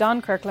music by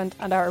Don Kirkland,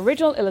 and our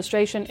original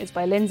illustration is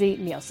by Lindsay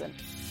Nielsen.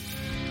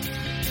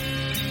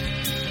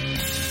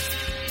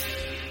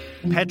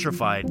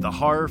 Petrified, the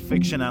horror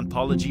fiction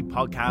anthology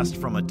podcast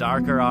from a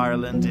darker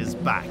Ireland, is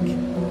back.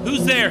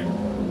 Who's there?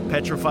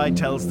 Petrified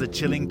tells the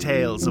chilling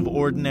tales of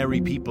ordinary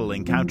people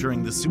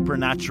encountering the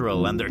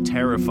supernatural and their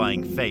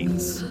terrifying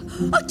fates.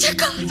 Oh, dear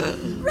God!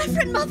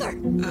 Reverend Mother!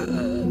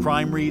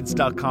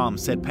 CrimeReads.com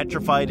said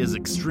Petrified is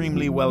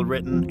extremely well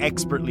written,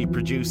 expertly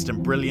produced,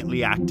 and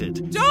brilliantly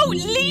acted. Don't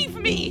leave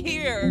me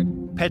here!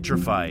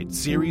 Petrified,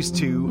 Series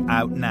 2,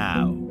 out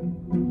now.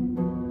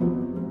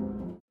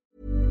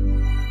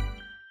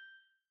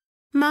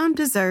 Mom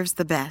deserves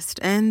the best,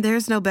 and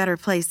there's no better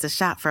place to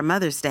shop for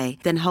Mother's Day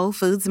than Whole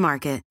Foods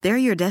Market. They're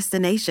your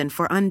destination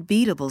for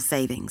unbeatable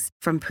savings,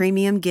 from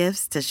premium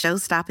gifts to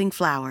show-stopping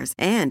flowers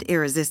and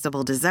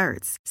irresistible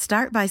desserts.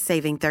 Start by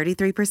saving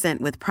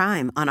 33% with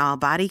Prime on all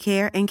body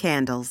care and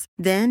candles.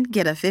 Then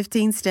get a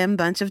 15-stem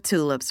bunch of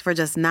tulips for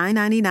just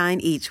 $9.99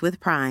 each with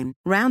Prime.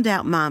 Round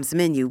out Mom's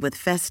menu with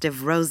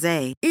festive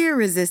rosé,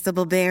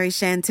 irresistible berry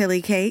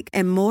chantilly cake,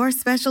 and more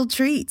special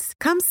treats.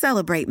 Come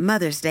celebrate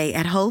Mother's Day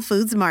at Whole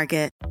Foods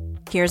Market.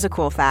 Here's a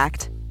cool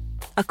fact.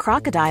 A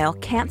crocodile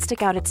can't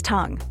stick out its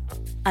tongue.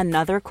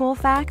 Another cool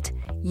fact,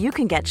 you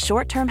can get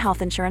short-term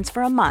health insurance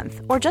for a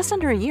month or just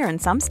under a year in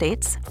some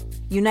states.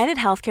 United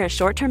Healthcare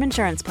short-term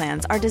insurance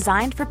plans are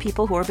designed for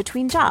people who are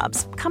between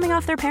jobs, coming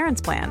off their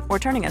parents' plan, or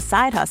turning a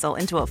side hustle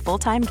into a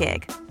full-time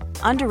gig.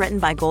 Underwritten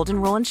by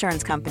Golden Rule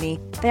Insurance Company,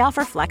 they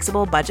offer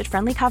flexible,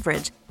 budget-friendly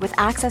coverage with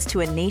access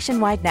to a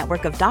nationwide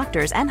network of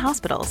doctors and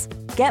hospitals.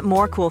 Get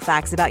more cool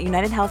facts about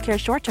United Healthcare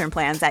short-term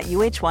plans at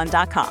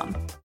uh1.com.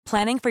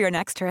 Planning for your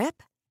next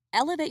trip?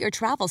 Elevate your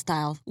travel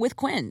style with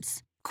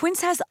Quince.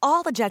 Quince has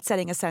all the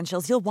jet-setting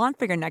essentials you'll want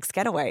for your next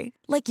getaway,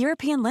 like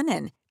European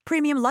linen,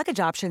 premium luggage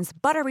options,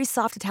 buttery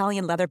soft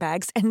Italian leather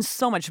bags, and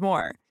so much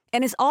more.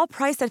 And is all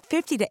priced at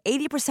 50 to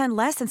 80%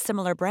 less than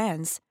similar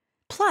brands.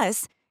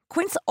 Plus,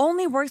 Quince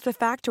only works with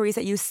factories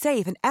that use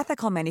safe and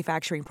ethical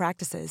manufacturing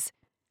practices.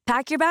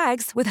 Pack your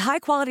bags with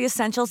high-quality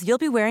essentials you'll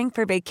be wearing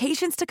for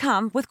vacations to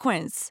come with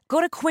Quince.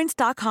 Go to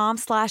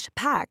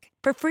quince.com/pack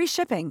for free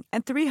shipping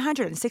and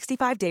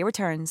 365-day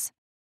returns.